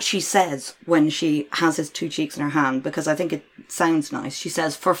what she says when she has his 2 cheeks in her hand, because I think it sounds nice. She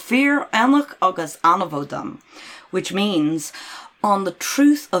says, "For fear Enoch agus anavodam," which means on the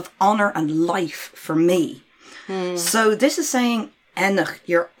truth of honour and life for me. So this is saying, Enoch,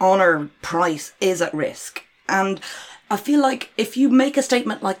 your honour price is at risk. And I feel like if you make a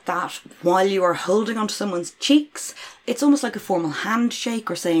statement like that while you are holding onto someone's cheeks, it's almost like a formal handshake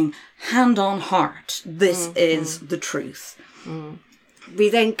or saying, hand on heart, this is the truth. We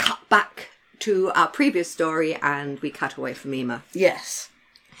then cut back to our previous story and we cut away from Emer. Yes.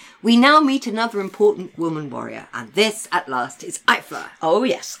 We now meet another important woman warrior, and this, at last, is Aifla. Oh,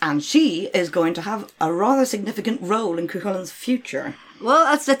 yes. And she is going to have a rather significant role in Cuchulainn's future. Well,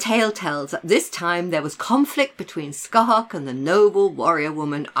 as the tale tells, at this time there was conflict between Scahach and the noble warrior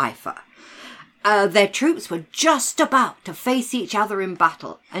woman Aiffa. Their troops were just about to face each other in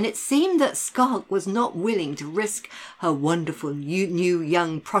battle, and it seemed that Scahach was not willing to risk her wonderful new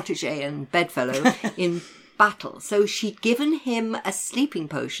young protege and bedfellow in battle, so she'd given him a sleeping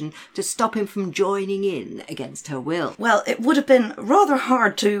potion to stop him from joining in against her will. Well, it would have been rather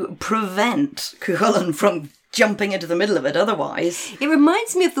hard to prevent Cuchulainn from jumping into the middle of it otherwise. It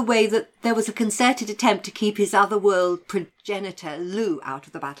reminds me of the way that there was a concerted attempt to keep his otherworld progenitor Lu out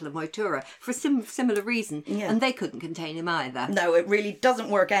of the Battle of Moytura for a similar reason, and they couldn't contain him either. No, it really doesn't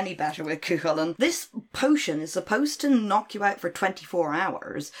work any better with Cuchulainn. This potion is supposed to knock you out for 24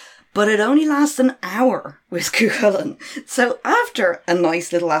 hours, but it only lasts an hour with Cuchulainn. So after a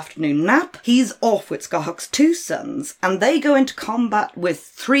nice little afternoon nap, he's off with Scahach's 2 sons, and they go into combat with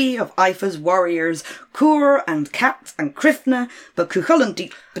 3 of Aiffa's warriors, Cur and Cat and Crifna, but Cuchulainn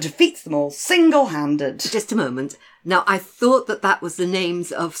but defeats them all single-handed. Just a moment. Now, I thought that was the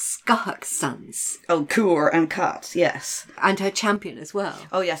names of Skahak's sons. Oh, Kur and Kat, yes. And her champion as well.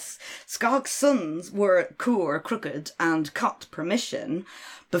 Oh, yes. Skahak's sons were Kur, Crooked, and Kat, Permission,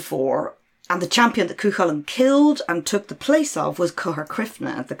 before, and the champion that Cuchulainn killed and took the place of was Cohor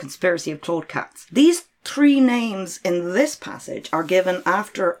Crifna, the conspiracy of Claude Cats. These 3 names in this passage are given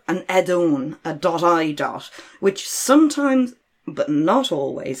after an edon, a .I dot, which sometimes, but not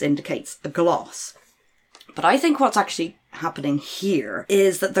always, indicates a gloss. But I think what's actually happening here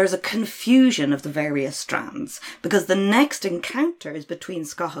is that there's a confusion of the various strands, because the next encounter is between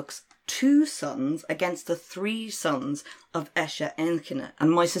Skahak's 2 sons against the 3 sons of Esha Enkine.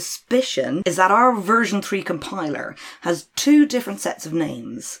 And my suspicion is that our version 3 compiler has 2 different sets of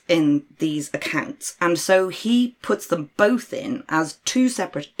names in these accounts. And so he puts them both in as 2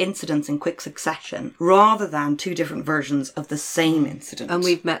 separate incidents in quick succession, rather than 2 different versions of the same incident. And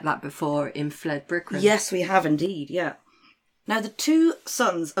we've met that before in Fled Brickran. Yes, we have indeed, yeah. Now, the 2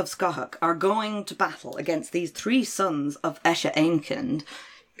 sons of Skahak are going to battle against these 3 sons of Esha Enkine,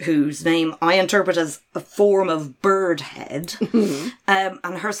 whose name I interpret as a form of bird head.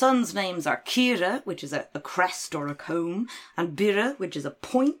 And her sons' names are Kira, which is a crest or a comb, and Bira, which is a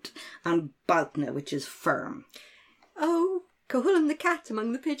point, and Baltna, which is firm. Oh, Cuchulainn the cat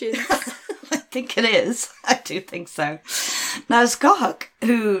among the pigeons. I think it is. I do think so. Now, Skahak,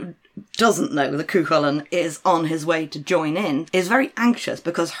 who doesn't know that Cuchulainn is on his way to join in, is very anxious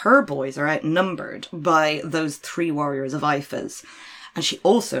because her boys are outnumbered by those 3 warriors of Ifa's. And she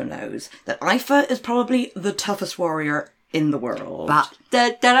also knows that Ifa is probably the toughest warrior in the world. But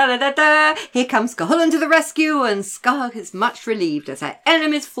here comes Cuchulainn to the rescue, and Skahak is much relieved as her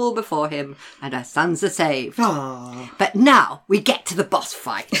enemies fall before him and her sons are saved. Aww. But now we get to the boss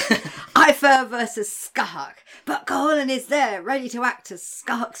fight. Ifa versus Skahak. But Cuchulainn is there, ready to act as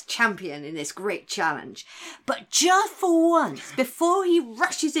Skahak's champion in this great challenge. But just for once, before he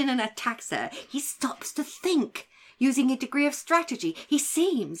rushes in and attacks her, he stops to think. Using a degree of strategy, he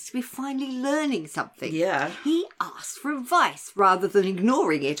seems to be finally learning something. Yeah. He asks for advice rather than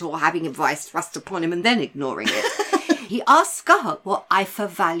ignoring it or having advice thrust upon him and then ignoring it. He asks Skahak what Ifa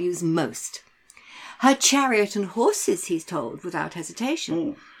values most. Her chariot and horses, he's told, without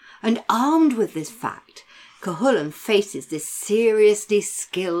hesitation. And armed with this fact, Cuchulainn faces this seriously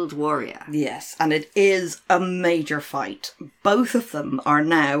skilled warrior. Yes, and it is a major fight. Both of them are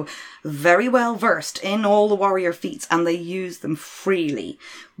now very well versed in all the warrior feats, and they use them freely.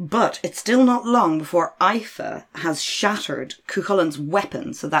 But it's still not long before Ifa has shattered Cuchulainn's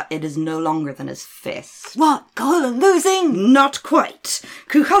weapon so that it is no longer than his fist. What? Cuchulainn losing? Not quite.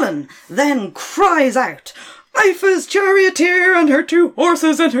 Cuchulainn then cries out, "Ifa's charioteer and her 2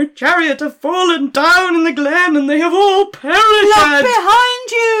 horses and her chariot have fallen down in the glen and they have all perished." Look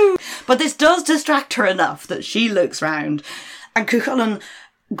behind you! But this does distract her enough that she looks round, and Cuchulainn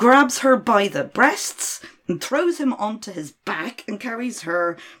grabs her by the breasts and throws him onto his back and carries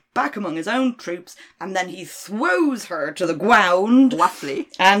her back among his own troops, and then he throws her to the ground Waffly.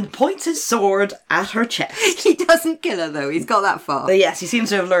 and points his sword at her chest. He doesn't kill her, though. He's got that far. But yes, he seems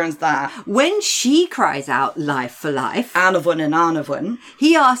to have learned that. When she cries out, life for life, Anavun and Anavun,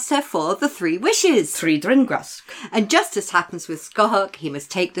 he asks her for the 3 wishes. 3 Dringrask. And just as happens with Skahak, he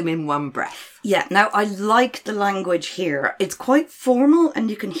must take them in one breath. Yeah, now I like the language here. It's quite formal and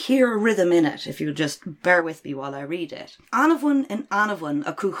you can hear a rhythm in it if you'll just bear with me while I read it. Anavun in Anavun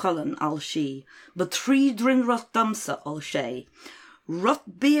a Cuchulainn al she, but 3 Dringrask damsa al she.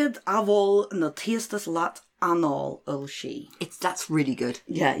 Rut beard avol na tiestas lat anol ul she. That's really good.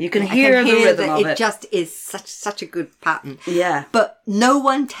 Yeah, you can hear the rhythm of it. It just is such a good pattern. Yeah. But no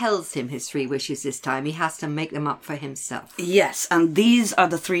one tells him his 3 wishes this time. He has to make them up for himself. Yes, and these are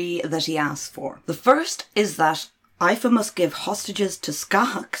the 3 that he asks for. The first is that Ifa must give hostages to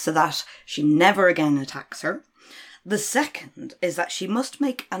Skahak so that she never again attacks her. The second is that she must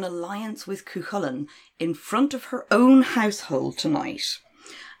make an alliance with Cuchulainn in front of her own household tonight.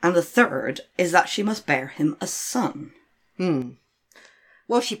 And the third is that she must bear him a son.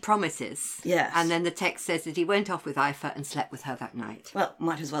 Well, she promises. Yes. And then the text says that he went off with Ifa and slept with her that night. Well,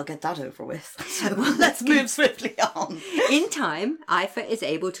 might as well get that over with. So let's move swiftly on. In time, Ifa is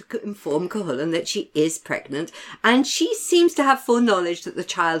able to inform Cuchulainn that she is pregnant, and she seems to have full knowledge that the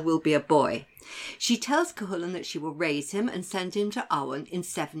child will be a boy. She tells Cuchulainn that she will raise him and send him to Arwen in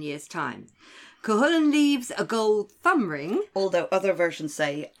 7 years' time. Cuchulainn leaves a gold thumb ring, although other versions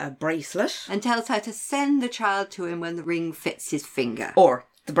say a bracelet, and tells her to send the child to him when the ring fits his finger. or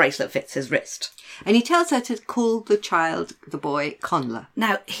the bracelet fits his wrist. And he tells her to call the boy, Conla.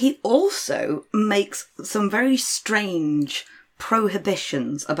 Now, he also makes some very strange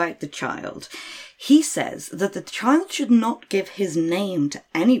prohibitions about the child. He says that the child should not give his name to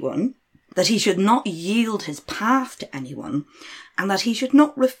anyone, that he should not yield his path to anyone, and that he should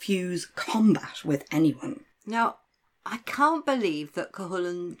not refuse combat with anyone. Now, I can't believe that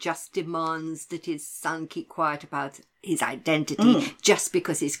Cuchulainn just demands that his son keep quiet about his identity just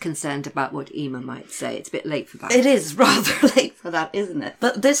because he's concerned about what Emer might say. It's a bit late for that. It is rather late for that, isn't it?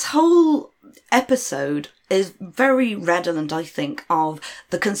 But this whole episode is very redolent, I think, of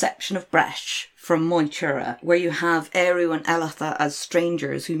the conception of Bresh from Moytura, where you have Eru and Elatha as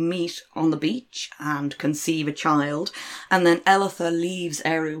strangers who meet on the beach and conceive a child, and then Elatha leaves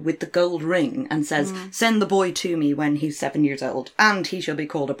Eru with the gold ring and says, send the boy to me when he's 7 years old, and he shall be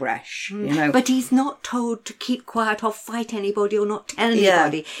called a Bresh, you know. But he's not told to keep quiet or fight anybody or not tell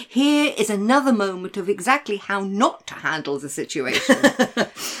anybody. Yeah. Here is another moment of exactly how not to handle the situation.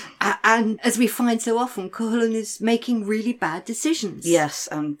 And as we find so often, Cuchulainn is making really bad decisions. Yes,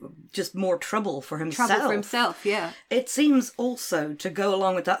 and just more trouble for himself. Trouble for himself, yeah. It seems also to go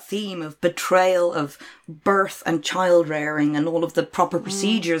along with that theme of betrayal of birth and child rearing and all of the proper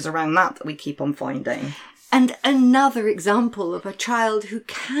procedures around that we keep on finding. And another example of a child who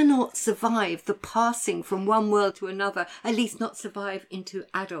cannot survive the passing from one world to another, at least not survive into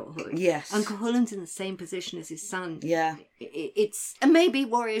adulthood. Yes. And Cuchulainn's in the same position as his son. Yeah. And maybe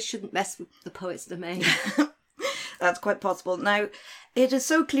warriors shouldn't mess with the poet's domain. That's quite possible. Now, it is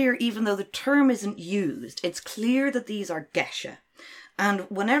so clear, even though the term isn't used, it's clear that these are Gesha. And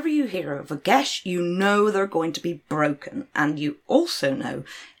whenever you hear of a Gesh, you know they're going to be broken. And you also know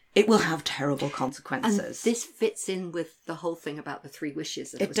it will have terrible consequences. And this fits in with the whole thing about the three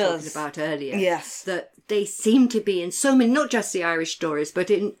wishes that I was talking about earlier. Yes. That they seem to be in so many, not just the Irish stories, but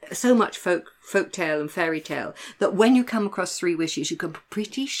in so much folk tale and fairy tale, that when you come across three wishes, you can be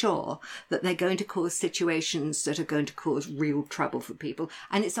pretty sure that they're going to cause situations that are going to cause real trouble for people.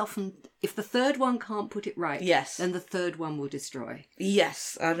 And it's often, if the third one can't put it right, yes, then the third one will destroy.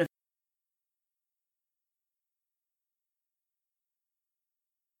 Yes. And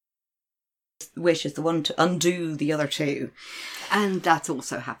wish is the one to undo the other two. And that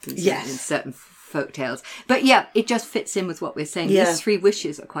also happens in certain folk tales. But yeah, it just fits in with what we're saying. Yeah. These three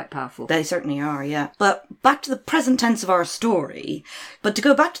wishes are quite powerful. They certainly are, yeah. But back to the present tense of our story. But to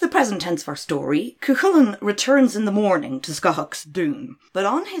go back to the present tense of our story, Cuchulainn returns in the morning to Scahach's Dún. But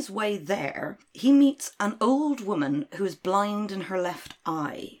on his way there, he meets an old woman who is blind in her left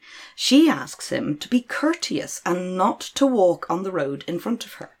eye. She asks him to be courteous and not to walk on the road in front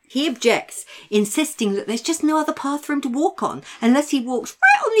of her. He objects, insisting that there's just no other path for him to walk on, unless he walks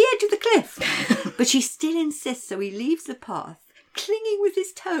right on the edge of the cliff. But she still insists, so he leaves the path, clinging with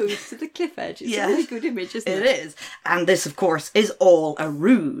his toes to the cliff edge. It's a really good image, isn't it? It is. And this, of course, is all a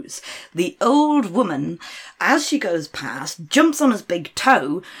ruse. The old woman, as she goes past, jumps on his big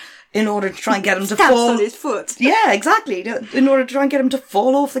toe in order to try and get him to fall. On his foot. Yeah, exactly. In order to try and get him to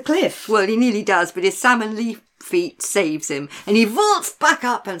fall off the cliff. Well, he nearly does, but his salmon leaf feet saves him, and he vaults back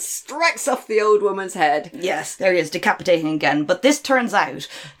up and strikes off the old woman's head. Yes, there he is, decapitating again. But this turns out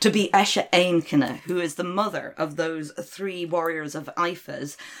to be Esha Ainkina, who is the mother of those three warriors of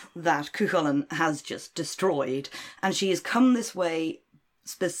Ifas that Cuchulainn has just destroyed. And she has come this way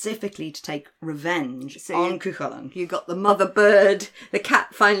specifically to take revenge on Cuchulainn. You got the mother bird, the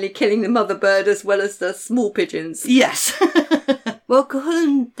cat finally killing the mother bird as well as the small pigeons. Yes. Well,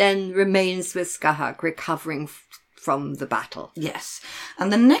 Cuchulainn then remains with Scahach, recovering from the battle. Yes.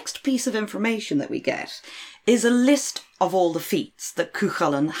 And the next piece of information that we get is a list of all the feats that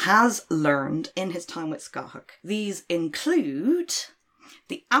Cuchulainn has learned in his time with Scahach. These include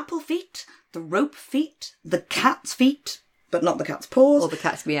the apple feat, the rope feat, the cat's feat, but not the cat's paws. Or the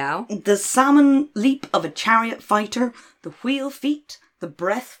cat's meow. The salmon leap of a chariot fighter, the wheel feat, the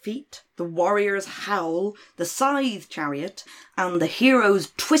breath feat, the warrior's howl, the scythe chariot, and the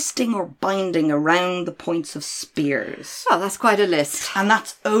hero's twisting or binding around the points of spears. Oh, that's quite a list. And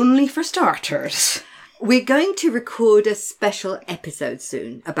that's only for starters. We're going to record a special episode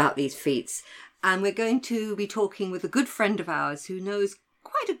soon about these feats, and we're going to be talking with a good friend of ours who knows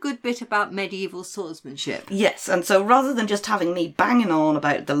quite a good bit about medieval swordsmanship. Yes, and so rather than just having me banging on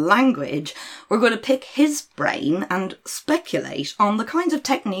about the language, we're going to pick his brain and speculate on the kinds of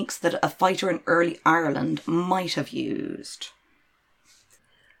techniques that a fighter in early Ireland might have used.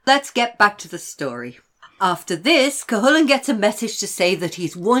 Let's get back to the story. After this, Cuchulainn gets a message to say that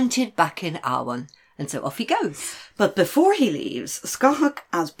he's wanted back in Arwen. And so off he goes. But before he leaves, Scahach,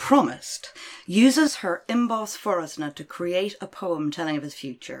 as promised, uses her Imbos Forasna to create a poem telling of his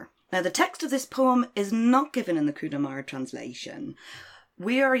future. Now, the text of this poem is not given in the Cúnaimhar translation,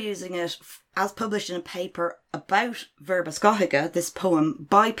 We are using it as published in a paper about Verba Scohiga, this poem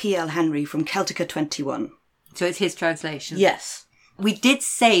by P.L. Henry from Celtica 21. So it's his translation? Yes. We did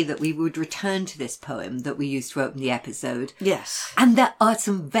say that we would return to this poem that we used to open the episode. Yes. And there are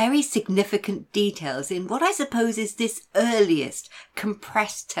some very significant details in what I suppose is this earliest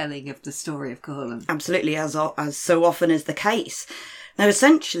compressed telling of the story of Cuchulainn. Absolutely, as so often is the case. Now,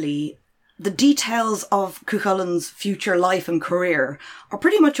 essentially, the details of Cuchulainn's future life and career are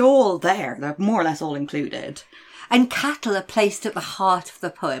pretty much all there. They're more or less all included. And cattle are placed at the heart of the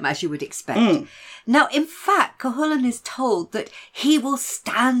poem, as you would expect. Now, in fact, Cuchulainn is told that he will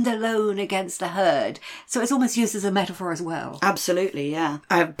stand alone against the herd. So it's almost used as a metaphor as well. Absolutely, yeah.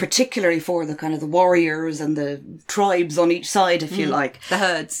 Particularly for the kind of the warriors and the tribes on each side, if you like. The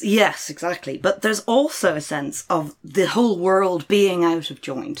herds. Yes, exactly. But there's also a sense of the whole world being out of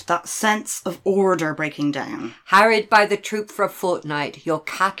joint. That sense of order breaking down. Harried by the troop for a fortnight, your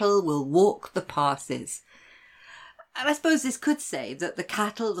cattle will walk the passes. And I suppose this could say that the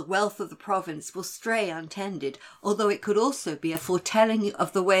cattle, the wealth of the province, will stray untended, although it could also be a foretelling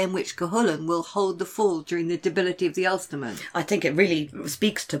of the way in which Cuchulainn will hold the full during the debility of the Ulstermen. I think it really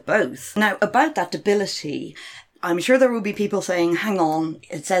speaks to both. Now, about that debility, I'm sure there will be people saying, hang on,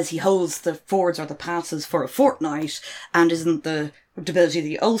 it says he holds the fords or the passes for a fortnight, and isn't the debility of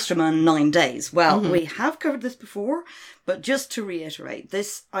the Ulstermen 9 days? Well, we have covered this before, but just to reiterate,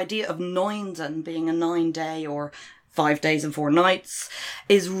 this idea of Noindan being a 9-day or 5 days and 4 nights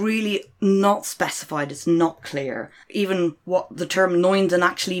is really not specified. It's not clear. Even what the term Noindan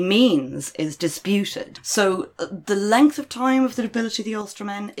actually means is disputed. So the length of time of the debility of the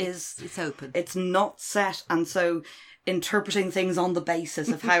Ulstermen It's open. It's not set, and so interpreting things on the basis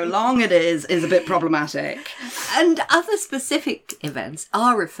of how long it is a bit problematic. And other specific events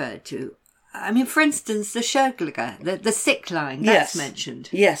are referred to. I mean, for instance, the Sjöglaga, the sick line, that's mentioned.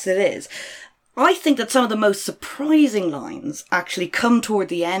 Yes, it is. I think that some of the most surprising lines actually come toward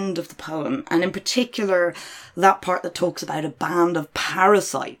the end of the poem, and in particular that part that talks about a band of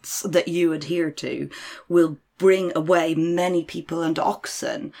parasites that you adhere to will bring away many people and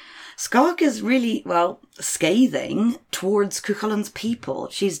oxen. Skog is really, scathing towards Cuchulainn's people.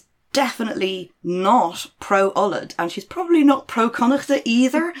 She's definitely not pro-Ullad, and she's probably not pro-Connacht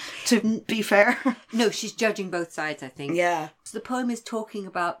either, to be fair. No, she's judging both sides, I think. Yeah. So the poem is talking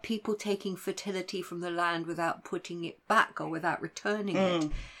about people taking fertility from the land without putting it back or without returning it,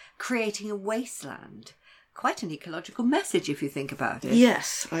 creating a wasteland. Quite an ecological message if you think about it.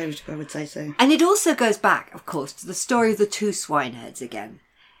 Yes, I would say so. And it also goes back, of course, to the story of the 2 swineherds again.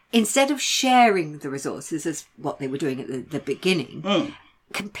 Instead of sharing the resources as what they were doing at the beginning,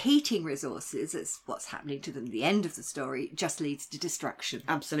 competing resources, as what's happening to them at the end of the story, just leads to destruction.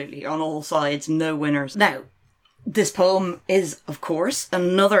 Absolutely. On all sides, no winners. Now, this poem is, of course,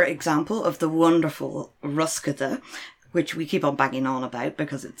 another example of the wonderful Ruskada, which we keep on banging on about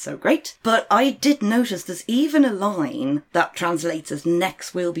because it's so great. But I did notice there's even a line that translates as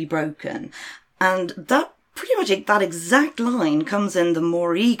necks will be broken. And that pretty much that exact line comes in the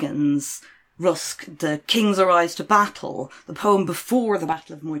Morrigan's Rusk, the Kings Arise to Battle, the poem before the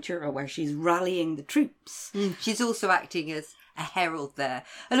Battle of Moytura, where she's rallying the troops. She's also acting as a herald there.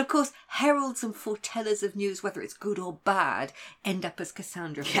 And of course, heralds and foretellers of news, whether it's good or bad, end up as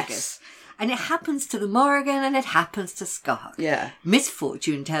Cassandra figures. And it happens to the Morrigan and it happens to Skog. Yeah.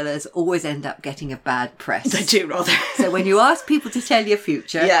 Misfortune tellers always end up getting a bad press. They do, rather. So when you ask people to tell your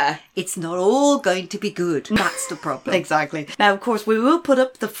future, yeah, it's not all going to be good. That's the problem. Exactly. Now, of course, we will put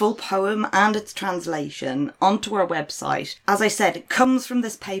up the full poem and its translation onto our website. As I said, it comes from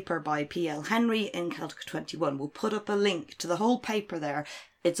this paper by P.L. Henry in Celtica 21. We'll put up a link to the whole paper there.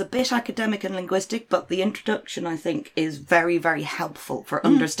 It's a bit academic and linguistic, but the introduction, I think, is very, very helpful for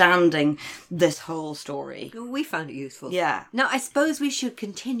understanding this whole story. We found it useful. Yeah. Now, I suppose we should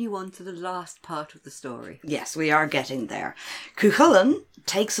continue on to the last part of the story. Yes, we are getting there. Cuchulainn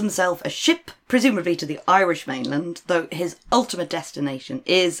takes himself a ship, presumably to the Irish mainland, though his ultimate destination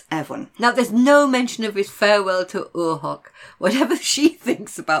is Eowyn. Now, there's no mention of his farewell to Urhok. Whatever she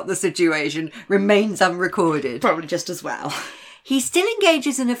thinks about the situation remains unrecorded. Probably just as well. He still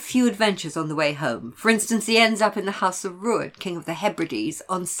engages in a few adventures on the way home. For instance, he ends up in the house of Ruad, king of the Hebrides,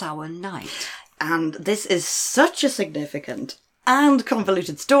 on Samhain night. And this is such a significant and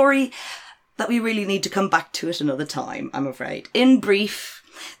convoluted story that we really need to come back to it another time, I'm afraid. In brief,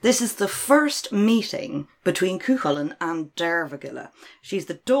 this is the first meeting between Cuchulainn and Dervagilla. She's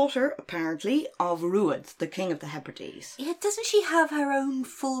the daughter, apparently, of Ruadh, the king of the Hebrides. Yeah, doesn't she have her own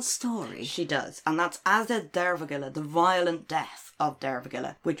full story? She does, and that's Asad Dervagilla, the violent death of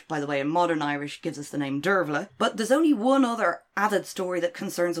Dervagilla, which, by the way, in modern Irish gives us the name Dervla. But there's only one other Adad story that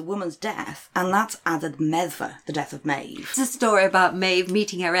concerns a woman's death, and that's Adad Medva, the death of Maeve. It's a story about Maeve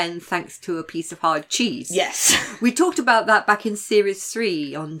meeting her end thanks to a piece of hard cheese. Yes. We talked about that back in Series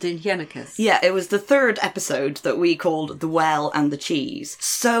 3 on Dinhianicus. Yeah, it was the third episode that we called The Well and the Cheese.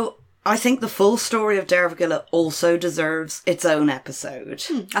 So I think the full story of Dervagilla also deserves its own episode.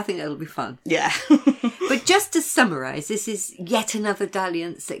 I think that'll be fun. Yeah. But just to summarise, this is yet another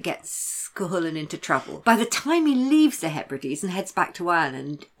dalliance that gets Cuchulainn into trouble. By the time he leaves the Hebrides and heads back to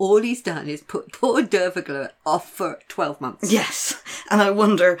Ireland, all he's done is put poor Dervagilla off for 12 months. Yes, and I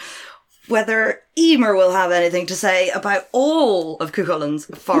wonder whether Emer will have anything to say about all of Cuchulainn's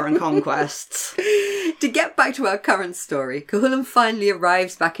foreign conquests. To get back to our current story, Cuchulainn finally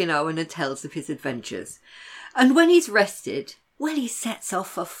arrives back in Owen and tells of his adventures. And when he's rested, well, he sets off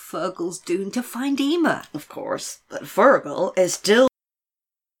for Fergal's Dune to find Emer. Of course, but Fergal is still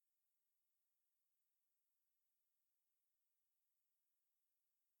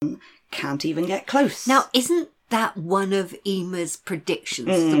can't even get close. Now, isn't that one of Emer's predictions,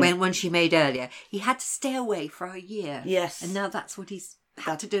 the one she made earlier? He had to stay away for a year. Yes. And now that's what he's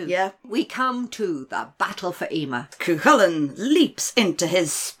had to do. Yeah. We come to the battle for Emer. Cuchulainn leaps into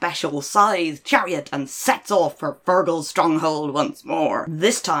his special scythe chariot and sets off for Fergal's stronghold once more.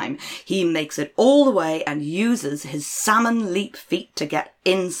 This time, he makes it all the way and uses his salmon leap feat to get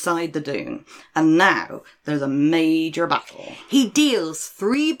inside the dune. And now, there's a major battle. He deals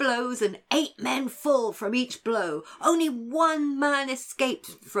 3 blows and 8 men fall from each blow. Only 1 man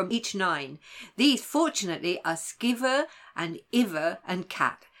escapes from each 9. These, fortunately, are Skiver and Iver and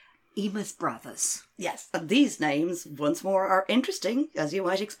Cat, Emer's brothers. Yes, and these names, once more, are interesting, as you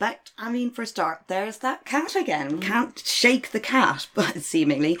might expect. I mean, for a start, there's that cat again. Can't shake the cat, but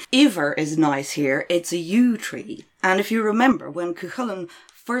seemingly. Iver is nice here. It's a yew tree. And if you remember, when Cuchulainn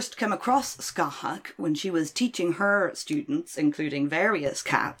first came across Skahak, when she was teaching her students, including various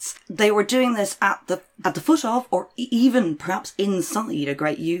cats, they were doing this at the foot of, or even perhaps inside, a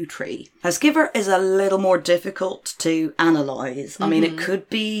great yew tree. Now, Skiver is a little more difficult to analyse. I mean, it could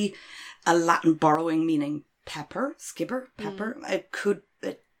be a Latin borrowing meaning pepper, skibber, pepper. It could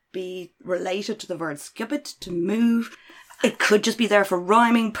be related to the word skibbit, to move. It could just be there for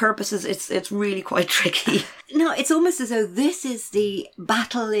rhyming purposes. It's really quite tricky. No, it's almost as though this is the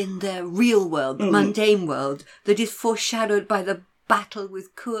battle in the real world, the mundane world, that is foreshadowed by the battle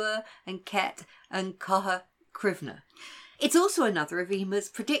with Cur and Ket and Coha Crivna. It's also another of Emer's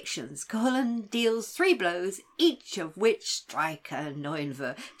predictions. Cuchulainn deals 3 blows, each of which strike a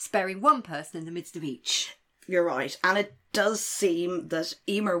Noinver, sparing 1 person in the midst of each. You're right. And it does seem that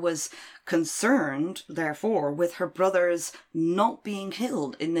Emer was concerned, therefore, with her brothers not being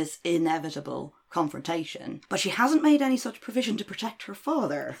killed in this inevitable confrontation. But she hasn't made any such provision to protect her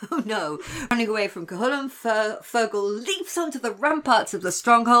father. Oh no. Running away from Cuchulainn, Fergal leaps onto the ramparts of the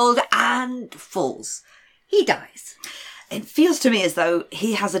stronghold and falls. He dies. It feels to me as though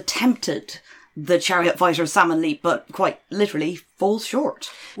he has attempted the chariot fighter salmon leap, but quite literally falls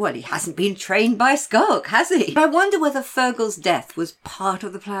short. Well, he hasn't been trained by Skog, has he? But I wonder whether Fergal's death was part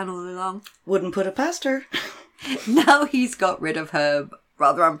of the plan all along. Wouldn't put it past her. Now he's got rid of her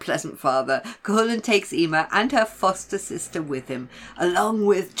rather unpleasant father, Cuchulainn takes Emer and her foster sister with him, along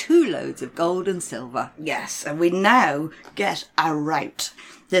with 2 loads of gold and silver. Yes, and we now get a rout.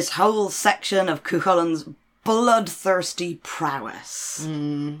 This whole section of Cuchulainn's bloodthirsty prowess.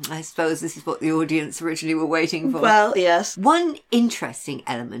 I suppose this is what the audience originally were waiting for. Well, yes. One interesting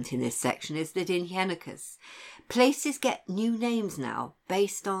element in this section is that in Hienicus, places get new names now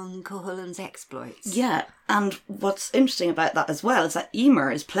based on Cuchulainn's exploits. Yeah, and what's interesting about that as well is that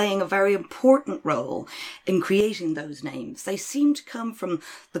Emer is playing a very important role in creating those names. They seem to come from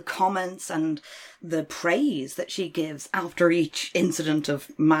the comments and the praise that she gives after each incident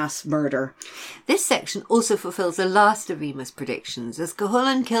of mass murder. This section also fulfills the last of Emer's predictions, as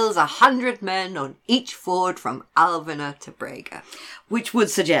Cuchulainn kills 100 men on each ford from Alvina to Brega. Which would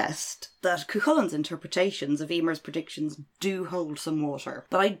suggest that Cuchulainn's interpretations of Emer's predictions do hold some water.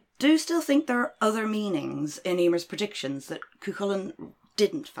 But I do still think there are other meanings in Emer's predictions that Cuchulainn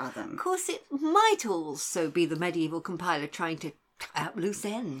didn't fathom. Of course, it might also be the medieval compiler trying to tie up loose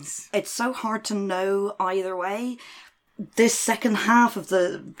ends. It's so hard to know either way. This second half of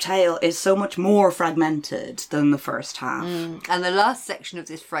the tale is so much more fragmented than the first half. And the last section of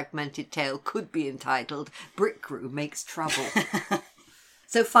this fragmented tale could be entitled Brickcrew Makes Trouble.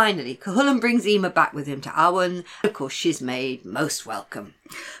 So finally, Cuchulainn brings Emer back with him to Arwen. Of course, she's made most welcome.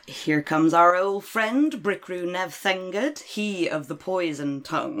 Here comes our old friend, Bricrú Nevthenged, he of the poison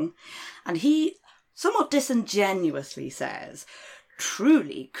tongue, and he somewhat disingenuously says,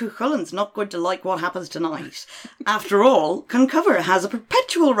 "Truly, Cuchulainn's not going to like what happens tonight. After all, Concover has a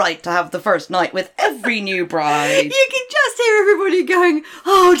perpetual right to have the first night with every new bride." You can just hear everybody going,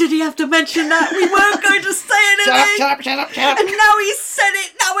 "Oh, did he have to mention that? We weren't going to say anything. Shut up. And now he said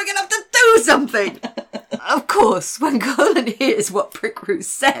it, now we're going to have to do something." Of course, when Cuchulainn hears what Bricrú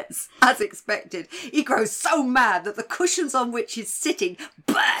says, as expected, he grows so mad that the cushions on which he's sitting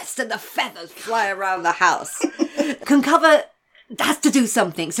burst and the feathers fly around the house. Concover has to do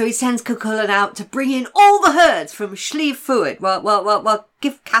something, so he sends Cuchulainn out to bring in all the herds from Slieve Fuad. Well,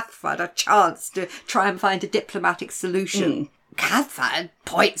 give Cathfad a chance to try and find a diplomatic solution. Cathfad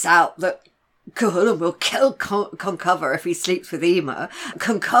points out that Cuchulainn will kill Concover if he sleeps with Emer.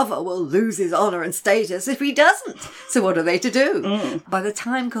 Concover will lose his honour and status if he doesn't. So what are they to do? By the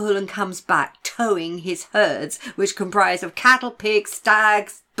time Cuchulainn comes back towing his herds, which comprise of cattle, pigs,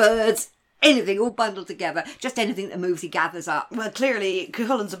 stags, birds, anything all bundled together, just anything that moves he gathers up. Well, clearly,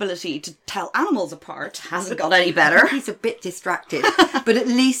 Cuchulainn's ability to tell animals apart hasn't got any better. He's a bit distracted. But at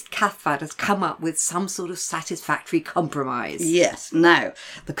least Cathfad has come up with some sort of satisfactory compromise. Yes. Now,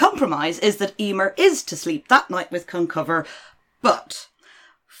 the compromise is that Emer is to sleep that night with Concover, but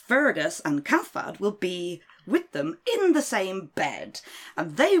Fergus and Cathfad will be with them in the same bed,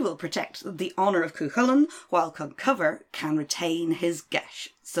 and they will protect the honour of Cuchulainn while Concover can retain his geis.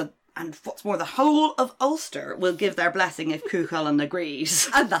 And what's more, the whole of Ulster will give their blessing if Cuchulainn agrees.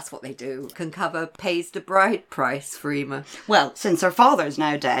 And that's what they do. Concover pays the bride price for Emer. Well, since her father's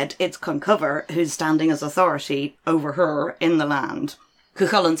now dead, it's Concover who's standing as authority over her in the land.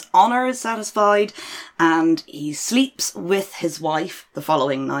 Cuchulainn's honour is satisfied, and he sleeps with his wife the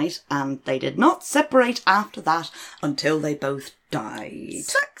following night, and they did not separate after that until they both died.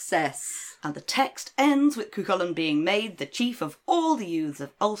 Success! And the text ends with Cuchulainn being made the chief of all the youths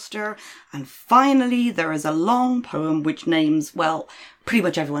of Ulster. And finally, there is a long poem which names, well, pretty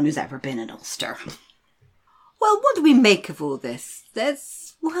much everyone who's ever been in Ulster. Well, what do we make of all this?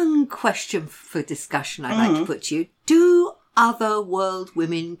 There's one question for discussion I'd like to put to you. Do other world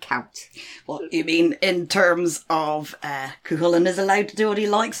women count? What, you mean in terms of Cuchulainn is allowed to do what he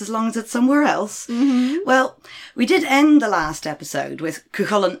likes as long as it's somewhere else? Well, we did end the last episode with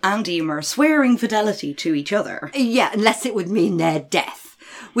Cuchulainn and Emer swearing fidelity to each other. Yeah, unless it would mean their death,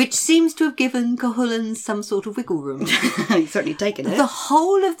 which seems to have given Cuchulainn some sort of wiggle room. He's certainly taken it. The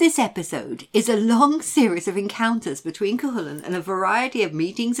whole of this episode is a long series of encounters between Cuchulainn and a variety of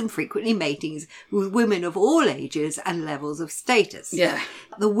meetings and frequently matings with women of all ages and levels of status. Yeah.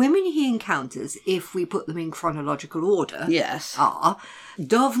 The women he encounters, if we put them in chronological order, Yes. are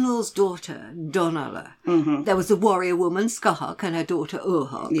Dovnal's daughter, Donala. There was the warrior woman, Scothach, and her daughter,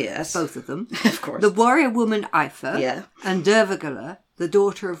 Urhog. Yes. Both of them. Of course. The warrior woman, Ifer. Yeah. And Dervagala, the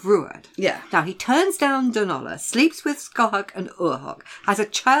daughter of Ruad. Yeah. Now, he turns down Donala, sleeps with Scothach and Urhog, has a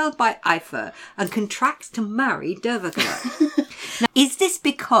child by Ifer, and contracts to marry Dervagala. Now, is this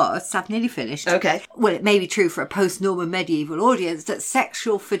because, I've nearly finished. Okay. Well, it may be true for a post-Norman medieval audience that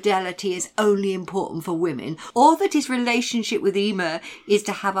sexual fidelity is only important for women, or that his relationship with Emer is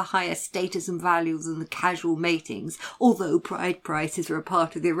to have a higher status and value than the casual matings, although bride prices are a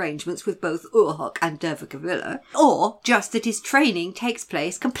part of the arrangements with both Urhog and Dervagavilla, or just that his training takes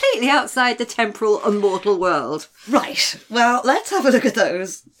place completely outside the temporal and mortal world. Right. Well, let's have a look at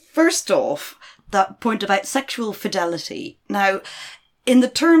those. First off, that point about sexual fidelity. Now, in the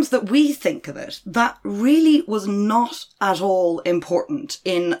terms that we think of it, that really was not at all important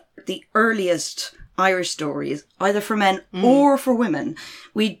in the earliest Irish stories, either for men or for women.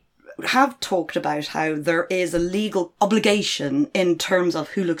 We have talked about how there is a legal obligation in terms of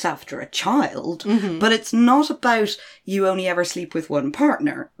who looks after a child, but it's not about you only ever sleep with one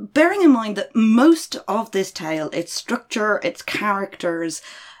partner. Bearing in mind that most of this tale, its structure, its characters,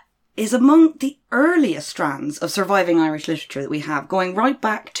 is among the earliest strands of surviving Irish literature that we have, going right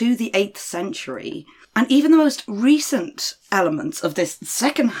back to the 8th century. And even the most recent elements of this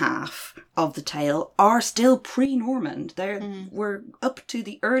second half of the tale are still pre-Norman. We're up to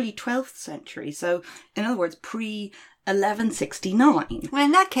the early 12th century. So, in other words, pre-1169. Well,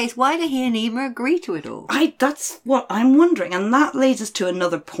 in that case, why did he and Emer agree to it all? That's what I'm wondering. And that leads us to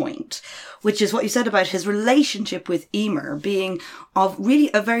another point, which is what you said about his relationship with Emer being of really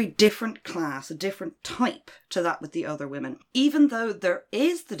a very different class, a different type to that with the other women. Even though there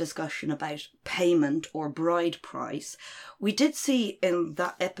is the discussion about payment or bride price, we did see in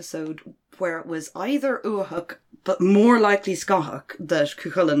that episode where it was either Urhog but more likely Scothoch, that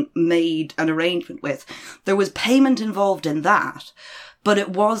Cuchulainn made an arrangement with. There was payment involved in that, but it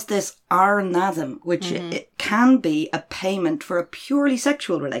was this Arnadam, which it can be a payment for a purely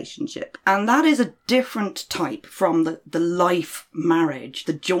sexual relationship. And that is a different type from the life marriage,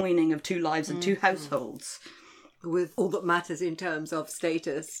 the joining of two lives and two households. With all that matters in terms of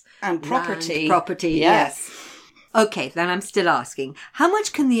status. And property. Land, property, yes. Okay, then I'm still asking, how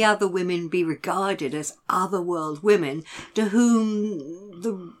much can the other women be regarded as otherworld women to whom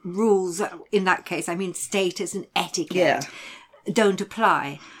the rules, in that case, I mean status and etiquette, don't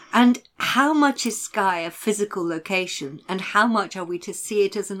apply? And how much is Skye a physical location, and how much are we to see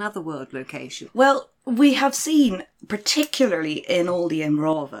it as an otherworld location? Well, we have seen, particularly in all the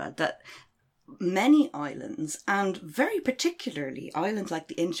Imrava, that many islands, and very particularly islands like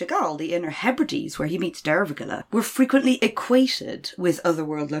the Inchigal, the Inner Hebrides, where he meets Dervigala, were frequently equated with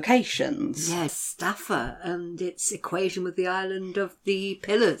otherworld locations. Yes, Staffa and its equation with the island of the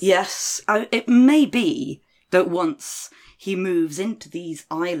Pillars. Yes, it may be that once he moves into these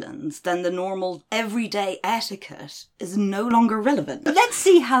islands, then the normal everyday etiquette is no longer relevant. Let's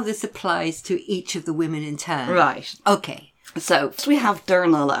see how this applies to each of the women in turn. Right. Okay. So, first we have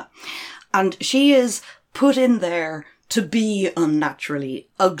Dernala. And she is put in there to be unnaturally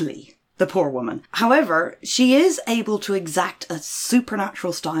ugly, the poor woman. However, she is able to exact a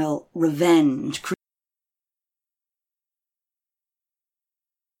supernatural style revenge,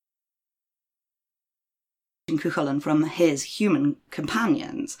 Cuchulainn from his human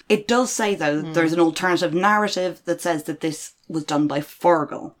companions. It does say, though, that there's an alternative narrative that says that this was done by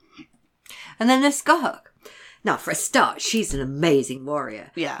Fergal. And then there's Scothoch. Now, for a start, she's an amazing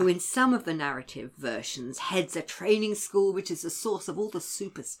warrior, who in some of the narrative versions heads a training school which is the source of all the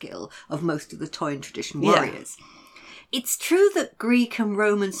super skill of most of the Toyn tradition warriors. It's true that Greek and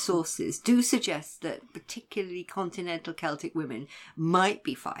Roman sources do suggest that particularly continental Celtic women might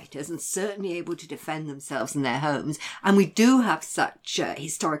be fighters and certainly able to defend themselves in their homes, and we do have such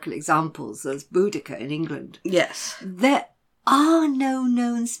historical examples as Boudica in England. Yes. There are no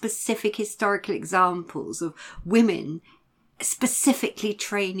known specific historical examples of women specifically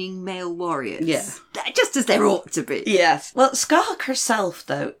training male warriors. Yeah. Just as there ought to be. Yes. Well, Scothoch herself,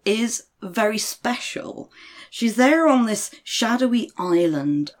 though, is very special. She's there on this shadowy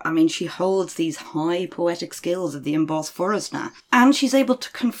island. I mean, she holds these high poetic skills of the Imbos Forestna, and she's able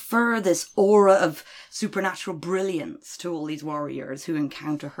to confer this aura of supernatural brilliance to all these warriors who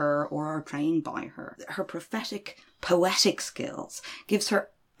encounter her or are trained by her. Her prophetic, poetic skills gives her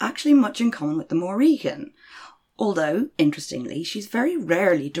actually much in common with the Morrigan, although, interestingly, she's very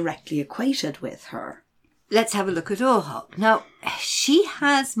rarely directly equated with her. Let's have a look at Urhoch. Now, she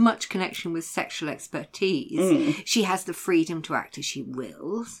has much connection with sexual expertise. She has the freedom to act as she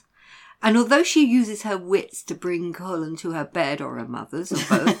wills. And although she uses her wits to bring Cuchulainn to her bed, or her mother's, or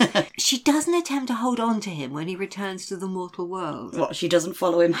both, she doesn't attempt to hold on to him when he returns to the mortal world. What, she doesn't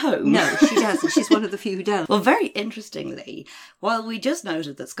follow him home? No, she doesn't. She's one of the few who don't. Well, very interestingly, while we just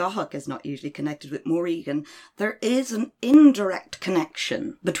noted that Scothoch is not usually connected with Morrigan, there is an indirect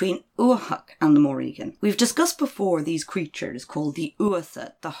connection between Urhoch and the Morrigan. We've discussed before these creatures called the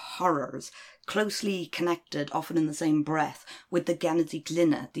Uatha, the horrors, closely connected, often in the same breath, with the Gennady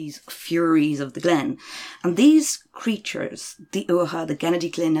Glynna, these furies of the glen. And these creatures, the Uatha, the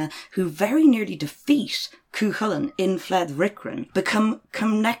Gennady Glynna, who very nearly defeat Cuchulainn in Fled Ricran, become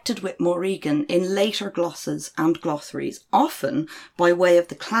connected with Morrigan in later glosses and glossaries, often by way of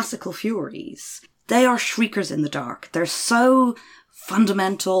the classical furies. They are shriekers in the dark. They're so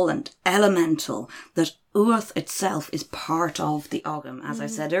fundamental and elemental that Uath itself is part of the Ogham, as I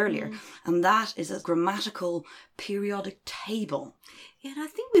said earlier, and that is a grammatical periodic table. Yeah, and I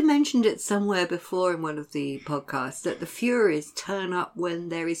think we mentioned it somewhere before in one of the podcasts that the Furies turn up when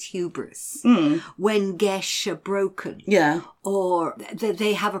there is hubris, when Gesh are broken, or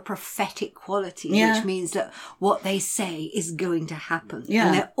they have a prophetic quality, which means that what they say is going to happen,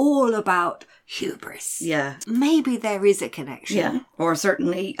 and they're all about hubris. Yeah. Maybe there is a connection. Yeah, or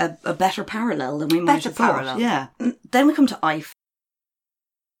certainly a better parallel than we might have parallel. thought. Yeah. Then we come to Ife.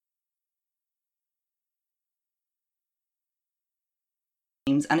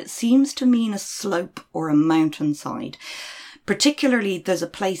 And it seems to mean a slope or a mountainside. Particularly, there's a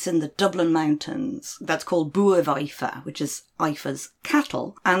place in the Dublin Mountains that's called Buav Ifa, which is Ifa's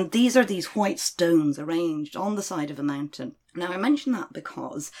cattle. And these are these white stones arranged on the side of a mountain. Now, I mention that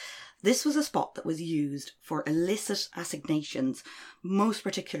because this was a spot that was used for illicit assignations, most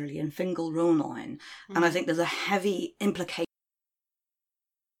particularly in Fingal Ronain. And I think there's a heavy implication.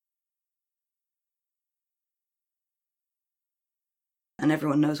 And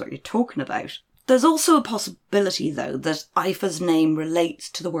everyone knows what you're talking about. There's also a possibility, though, that Aoife's name relates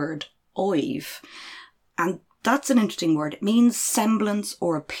to the word oiv. And that's an interesting word. It means semblance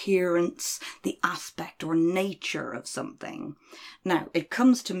or appearance, the aspect or nature of something. Now, it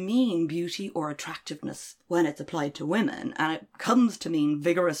comes to mean beauty or attractiveness when it's applied to women, and it comes to mean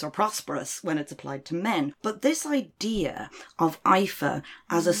vigorous or prosperous when it's applied to men. But this idea of Aoife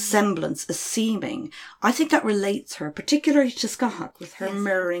as a semblance, a seeming, I think that relates her particularly to Scahach, with her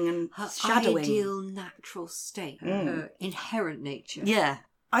mirroring and her shadowing. ideal natural state, her inherent nature. Yeah.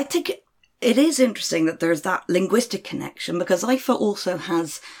 I think it is interesting that there's that linguistic connection, because Aoife also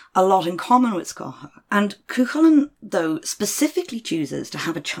has a lot in common with Scahach. And Cuchulainn, though, specifically chooses to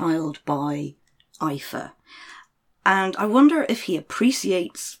have a child by Aoife. And I wonder if he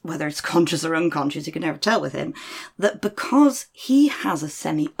appreciates, whether it's conscious or unconscious, you can never tell with him, that because he has a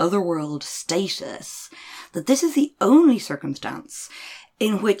semi-otherworld status, that this is the only circumstance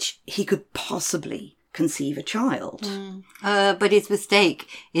in which he could possibly conceive a child. But his mistake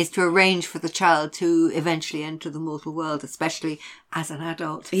is to arrange for the child to eventually enter the mortal world, especially as an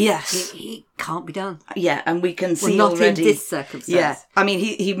adult. Yes. It can't be done. Yeah, and we can see not already... in this circumstance. Yeah, I mean,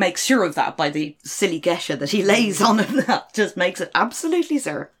 he makes sure of that by the silly gesture that he lays on him. That just makes it absolutely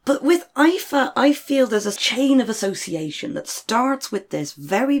certain. But with Aoife, I feel there's a chain of association that starts with this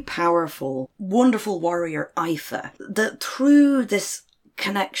very powerful, wonderful warrior Aoife, that through this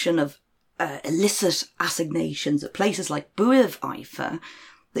connection of illicit assignations at places like Buidh Aoife,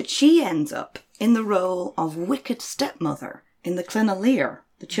 that she ends up in the role of wicked stepmother in the Clan of Lear,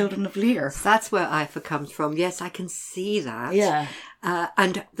 the children of Lear. That's where Aoife comes from. Yes, I can see that. Yeah.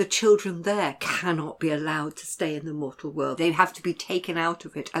 And the children there cannot be allowed to stay in the mortal world. They have to be taken out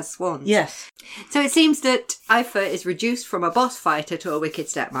of it as swans. Yes. So it seems that Aoife is reduced from a boss fighter to a wicked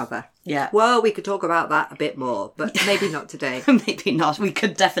stepmother. Yeah. Well, we could talk about that a bit more, but maybe not today. Maybe not. We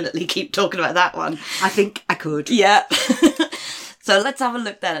could definitely keep talking about that one. I think I could. Yeah. So let's have a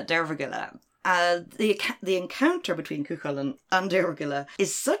look then at Dervagilla. The encounter between Cuchulainn and Dervagilla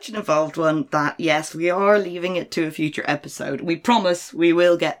is such an involved one that, yes, we are leaving it to a future episode. We promise we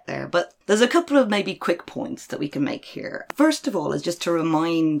will get there, but there's a couple of maybe quick points that we can make here. First of all is just to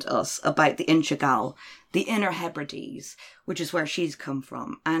remind us about the Inse Gael, the Inner Hebrides, which is where she's come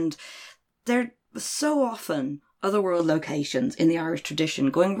from. And they're so often otherworld locations in the Irish tradition,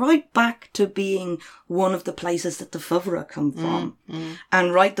 going right back to being one of the places that the Fovera come from,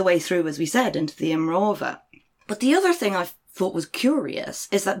 and right the way through, as we said, into the Imrova. But the other thing I thought was curious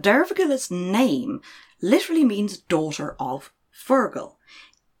is that Dervagilla's name literally means daughter of Fergal,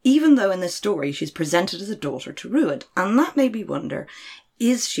 even though in this story she's presented as a daughter to Ruadh. And that made me wonder,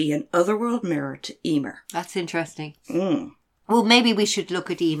 is she an otherworld mirror to Emer? That's interesting. Well, maybe we should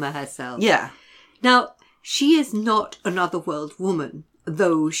look at Emer herself. Yeah. Now, she is not an otherworld woman,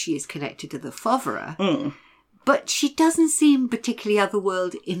 though she is connected to the Fovera. But she doesn't seem particularly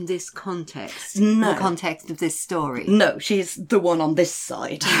otherworld in this context. No. In the context of this story. No, she's the one on this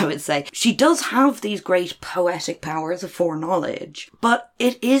side, I would say. She does have these great poetic powers of foreknowledge, but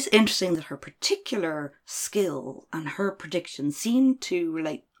it is interesting that her particular skill and her predictions seem to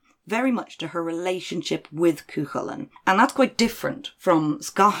relate very much to her relationship with Cuchulainn. And that's quite different from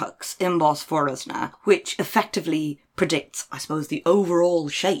Scahach's Imbos Forasna, which effectively predicts, I suppose, the overall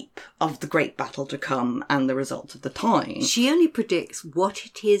shape of the great battle to come and the results of the time. She only predicts what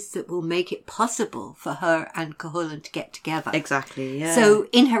it is that will make it possible for her and Cuchulainn to get together. Exactly, yeah. So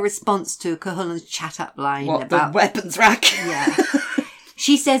in her response to Cuchulainn's chat-up line about the weapons rack? Yeah.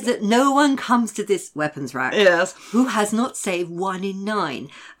 She says that no one comes to this weapons rack who has not saved 1 in 9.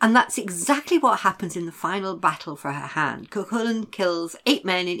 And that's exactly what happens in the final battle for her hand. Cuchulainn kills 8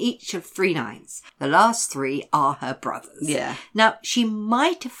 men in each of 3 nines. The last 3 are her brothers. Yeah. Now, she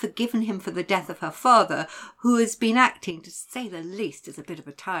might have forgiven him for the death of her father, who has been acting, to say the least, as a bit of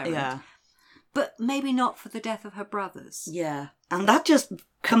a tyrant. Yeah. But maybe not for the death of her brothers. Yeah. And that just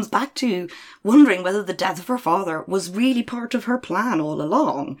comes back to wondering whether the death of her father was really part of her plan all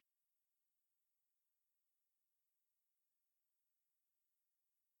along.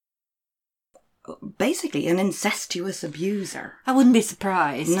 Basically, an incestuous abuser. I wouldn't be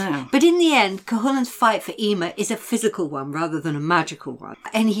surprised. No. But in the end, Cuchulainn's fight for Emer is a physical one rather than a magical one.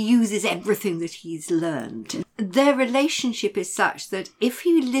 And he uses everything that he's learned. Their relationship is such that if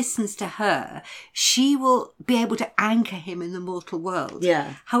he listens to her, she will be able to anchor him in the mortal world.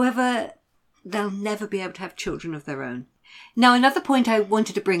 Yeah. However, they'll never be able to have children of their own. Now, another point I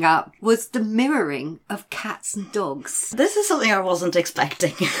wanted to bring up was the mirroring of cats and dogs. This is something I wasn't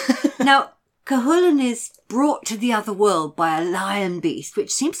expecting. Now, Cuchulainn is brought to the other world by a lion beast,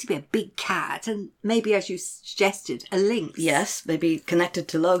 which seems to be a big cat, and maybe, as you suggested, a lynx. Yes, maybe connected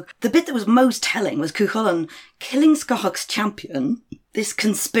to Lug. The bit that was most telling was Cuchulainn killing Scahog's champion, this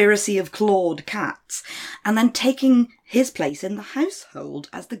conspiracy of clawed cats, and then taking his place in the household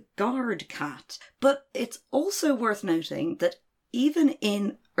as the guard cat. But it's also worth noting that even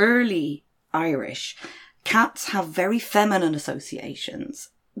in early Irish, cats have very feminine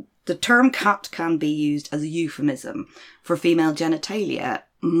associations. The term cat can be used as a euphemism for female genitalia,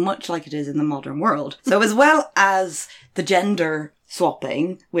 much like it is in the modern world. So as well as the gender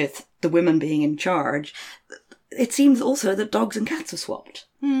swapping, with the women being in charge, it seems also that dogs and cats are swapped.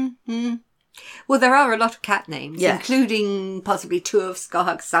 Mm-hmm. Well, there are a lot of cat names, yes, including possibly 2 of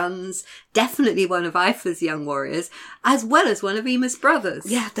Scahog's sons, definitely one of Ifa's young warriors, as well as one of Emer's brothers.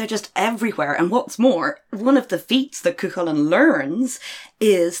 Yeah, they're just everywhere. And what's more, one of the feats that Cuchulainn learns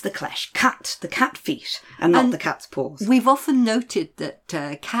is the Clesh Cat, the cat feat, and not the cat's paws. We've often noted that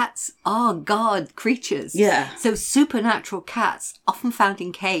cats are guard creatures. Yeah. So supernatural cats, often found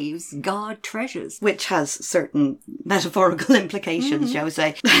in caves, guard treasures. Which has certain metaphorical implications, shall we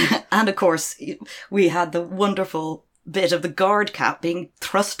say. And of course, we had the wonderful bit of the guard cat being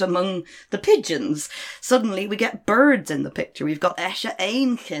thrust among the pigeons. Suddenly we get birds in the picture. We've got Esha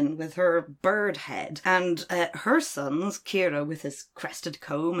Ainkin with her bird head, and her sons, Ciara with his crested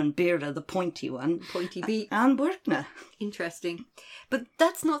comb and Bira the pointy one. Pointy beak. And Burkna. Interesting. But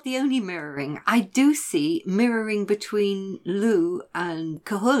that's not the only mirroring. I do see mirroring between Lugh and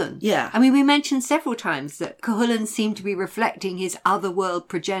Cuchulainn. Yeah. I mean, we mentioned several times that Cuchulainn seemed to be reflecting his otherworld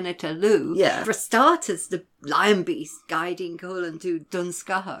progenitor, Lugh. Yeah. For starters, the lion beast guiding Cuchulainn to Dun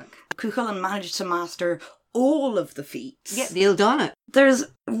Scothach. Cuchulainn managed to master all of the feats. Yeah, the Ildonnet. There's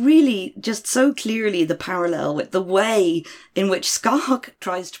really just so clearly the parallel with the way in which Scothach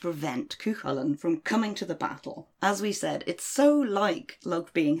tries to prevent Cuchulainn from coming to the battle. As we said, it's so like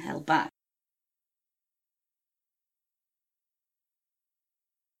Lugh being held back.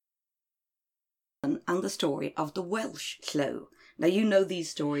 And the story of the Welsh Llo. Now, you know these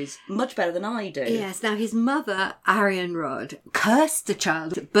stories much better than I do. Yes, now his mother, Arianrhod, cursed the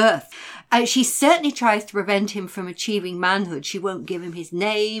child at birth. She certainly tries to prevent him from achieving manhood. She won't give him his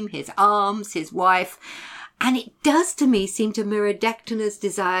name, his arms, his wife. And it does, to me, seem to mirror Dectana's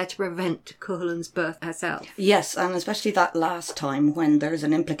desire to prevent Cuchulainn's birth herself. Yes, and especially that last time when there's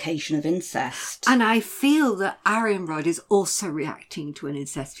an implication of incest. And I feel that Arianrhod is also reacting to an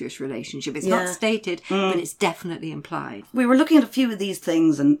incestuous relationship. It's not stated, but it's definitely implied. We were looking at a few of these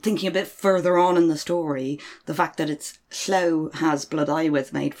things and thinking a bit further on in the story, the fact that it's Llo has Blood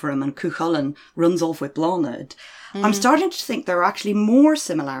Iwydd made for him and Cuchulainn runs off with Blaned. I'm starting to think there are actually more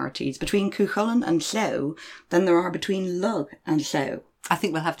similarities between Cuchulainn and Llo than there are between Lugh and Llo. I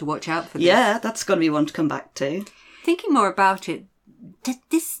think we'll have to watch out for this. Yeah, that's going to be one to come back to. Thinking more about it,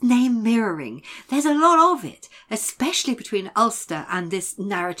 this name mirroring, there's a lot of it, especially between Ulster and this,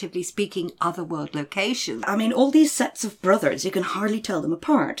 narratively speaking, otherworld location. I mean, all these sets of brothers, you can hardly tell them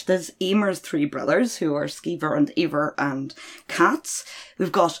apart. There's Emer's 3 brothers, who are Skeever and Iver and Cats.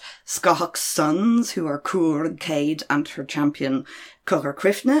 We've got Scothach's sons, who are Cúr and Cade and her champion, Cogher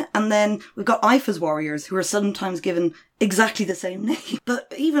Crifne. And then we've got Ifa's warriors, who are sometimes given exactly the same name.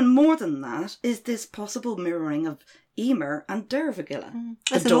 But even more than that is this possible mirroring of Emer and Dervagilla,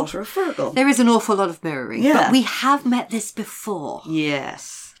 the daughter of Fergal. There is an awful lot of mirroring, but we have met this before.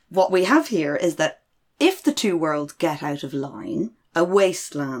 Yes. What we have here is that if the 2 worlds get out of line, a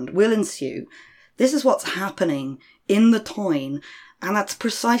wasteland will ensue. This is what's happening in the Táin, and that's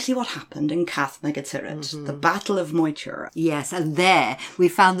precisely what happened in Cath Megad Tirith, the Battle of Moytura. Yes, and there we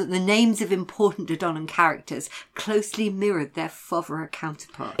found that the names of important Dodonan characters closely mirrored their Fovera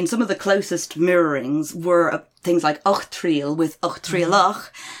counterparts. And some of the closest mirrorings were things like Uchtriel with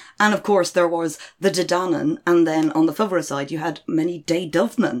Uchtrielach, and of course there was the Dedanan, and then on the Fovera side you had many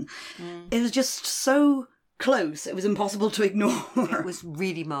Daedovnan. It was just so close, it was impossible to ignore. It was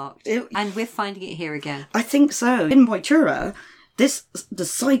really marked. And we're finding it here again. I think so. In Moytura, the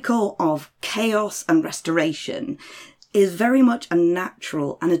cycle of chaos and restoration is very much a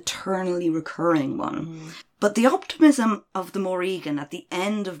natural and eternally recurring one. But the optimism of the Morrigan at the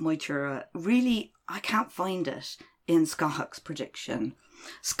end of Moytura, really, I can't find it in Scothach's prediction.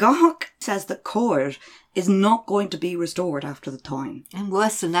 Scothach says that Cor is not going to be restored after the time. And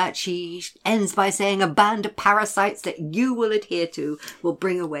worse than that, she ends by saying a band of parasites that you will adhere to will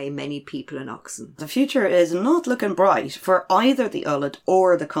bring away many people and oxen. The future is not looking bright for either the Ullad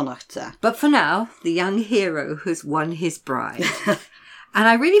or the Connachtsa. But for now, the young hero has won his bride. And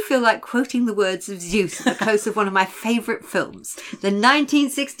I really feel like quoting the words of Zeus at the close of one of my favourite films, the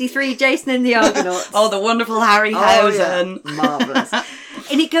 1963 Jason and the Argonauts. Oh, the wonderful Harryhausen. Oh, yeah. Marvellous.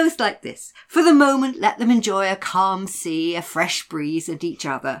 And it goes like this. For the moment, let them enjoy a calm sea, a fresh breeze, and each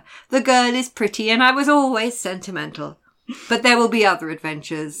other. The girl is pretty, and I was always sentimental. But there will be other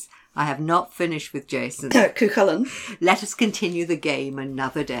adventures. I have not finished with Jason. Cuchulainn. Let us continue the game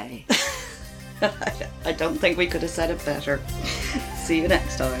another day. I don't think we could have said it better. See you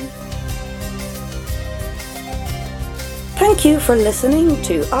next time. Thank you for listening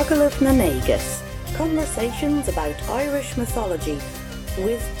to Agaluf na Nagus, conversations about Irish mythology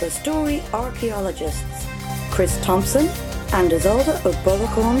with the story archaeologists Chris Thompson and Isolde of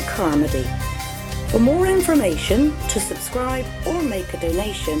Bullacorn Carmody. For more information, to subscribe or make a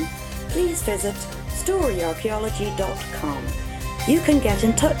donation, please visit storyarchaeology.com. You can get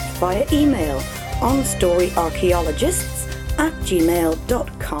in touch via email on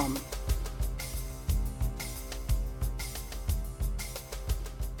storyarchaeologists@gmail.com.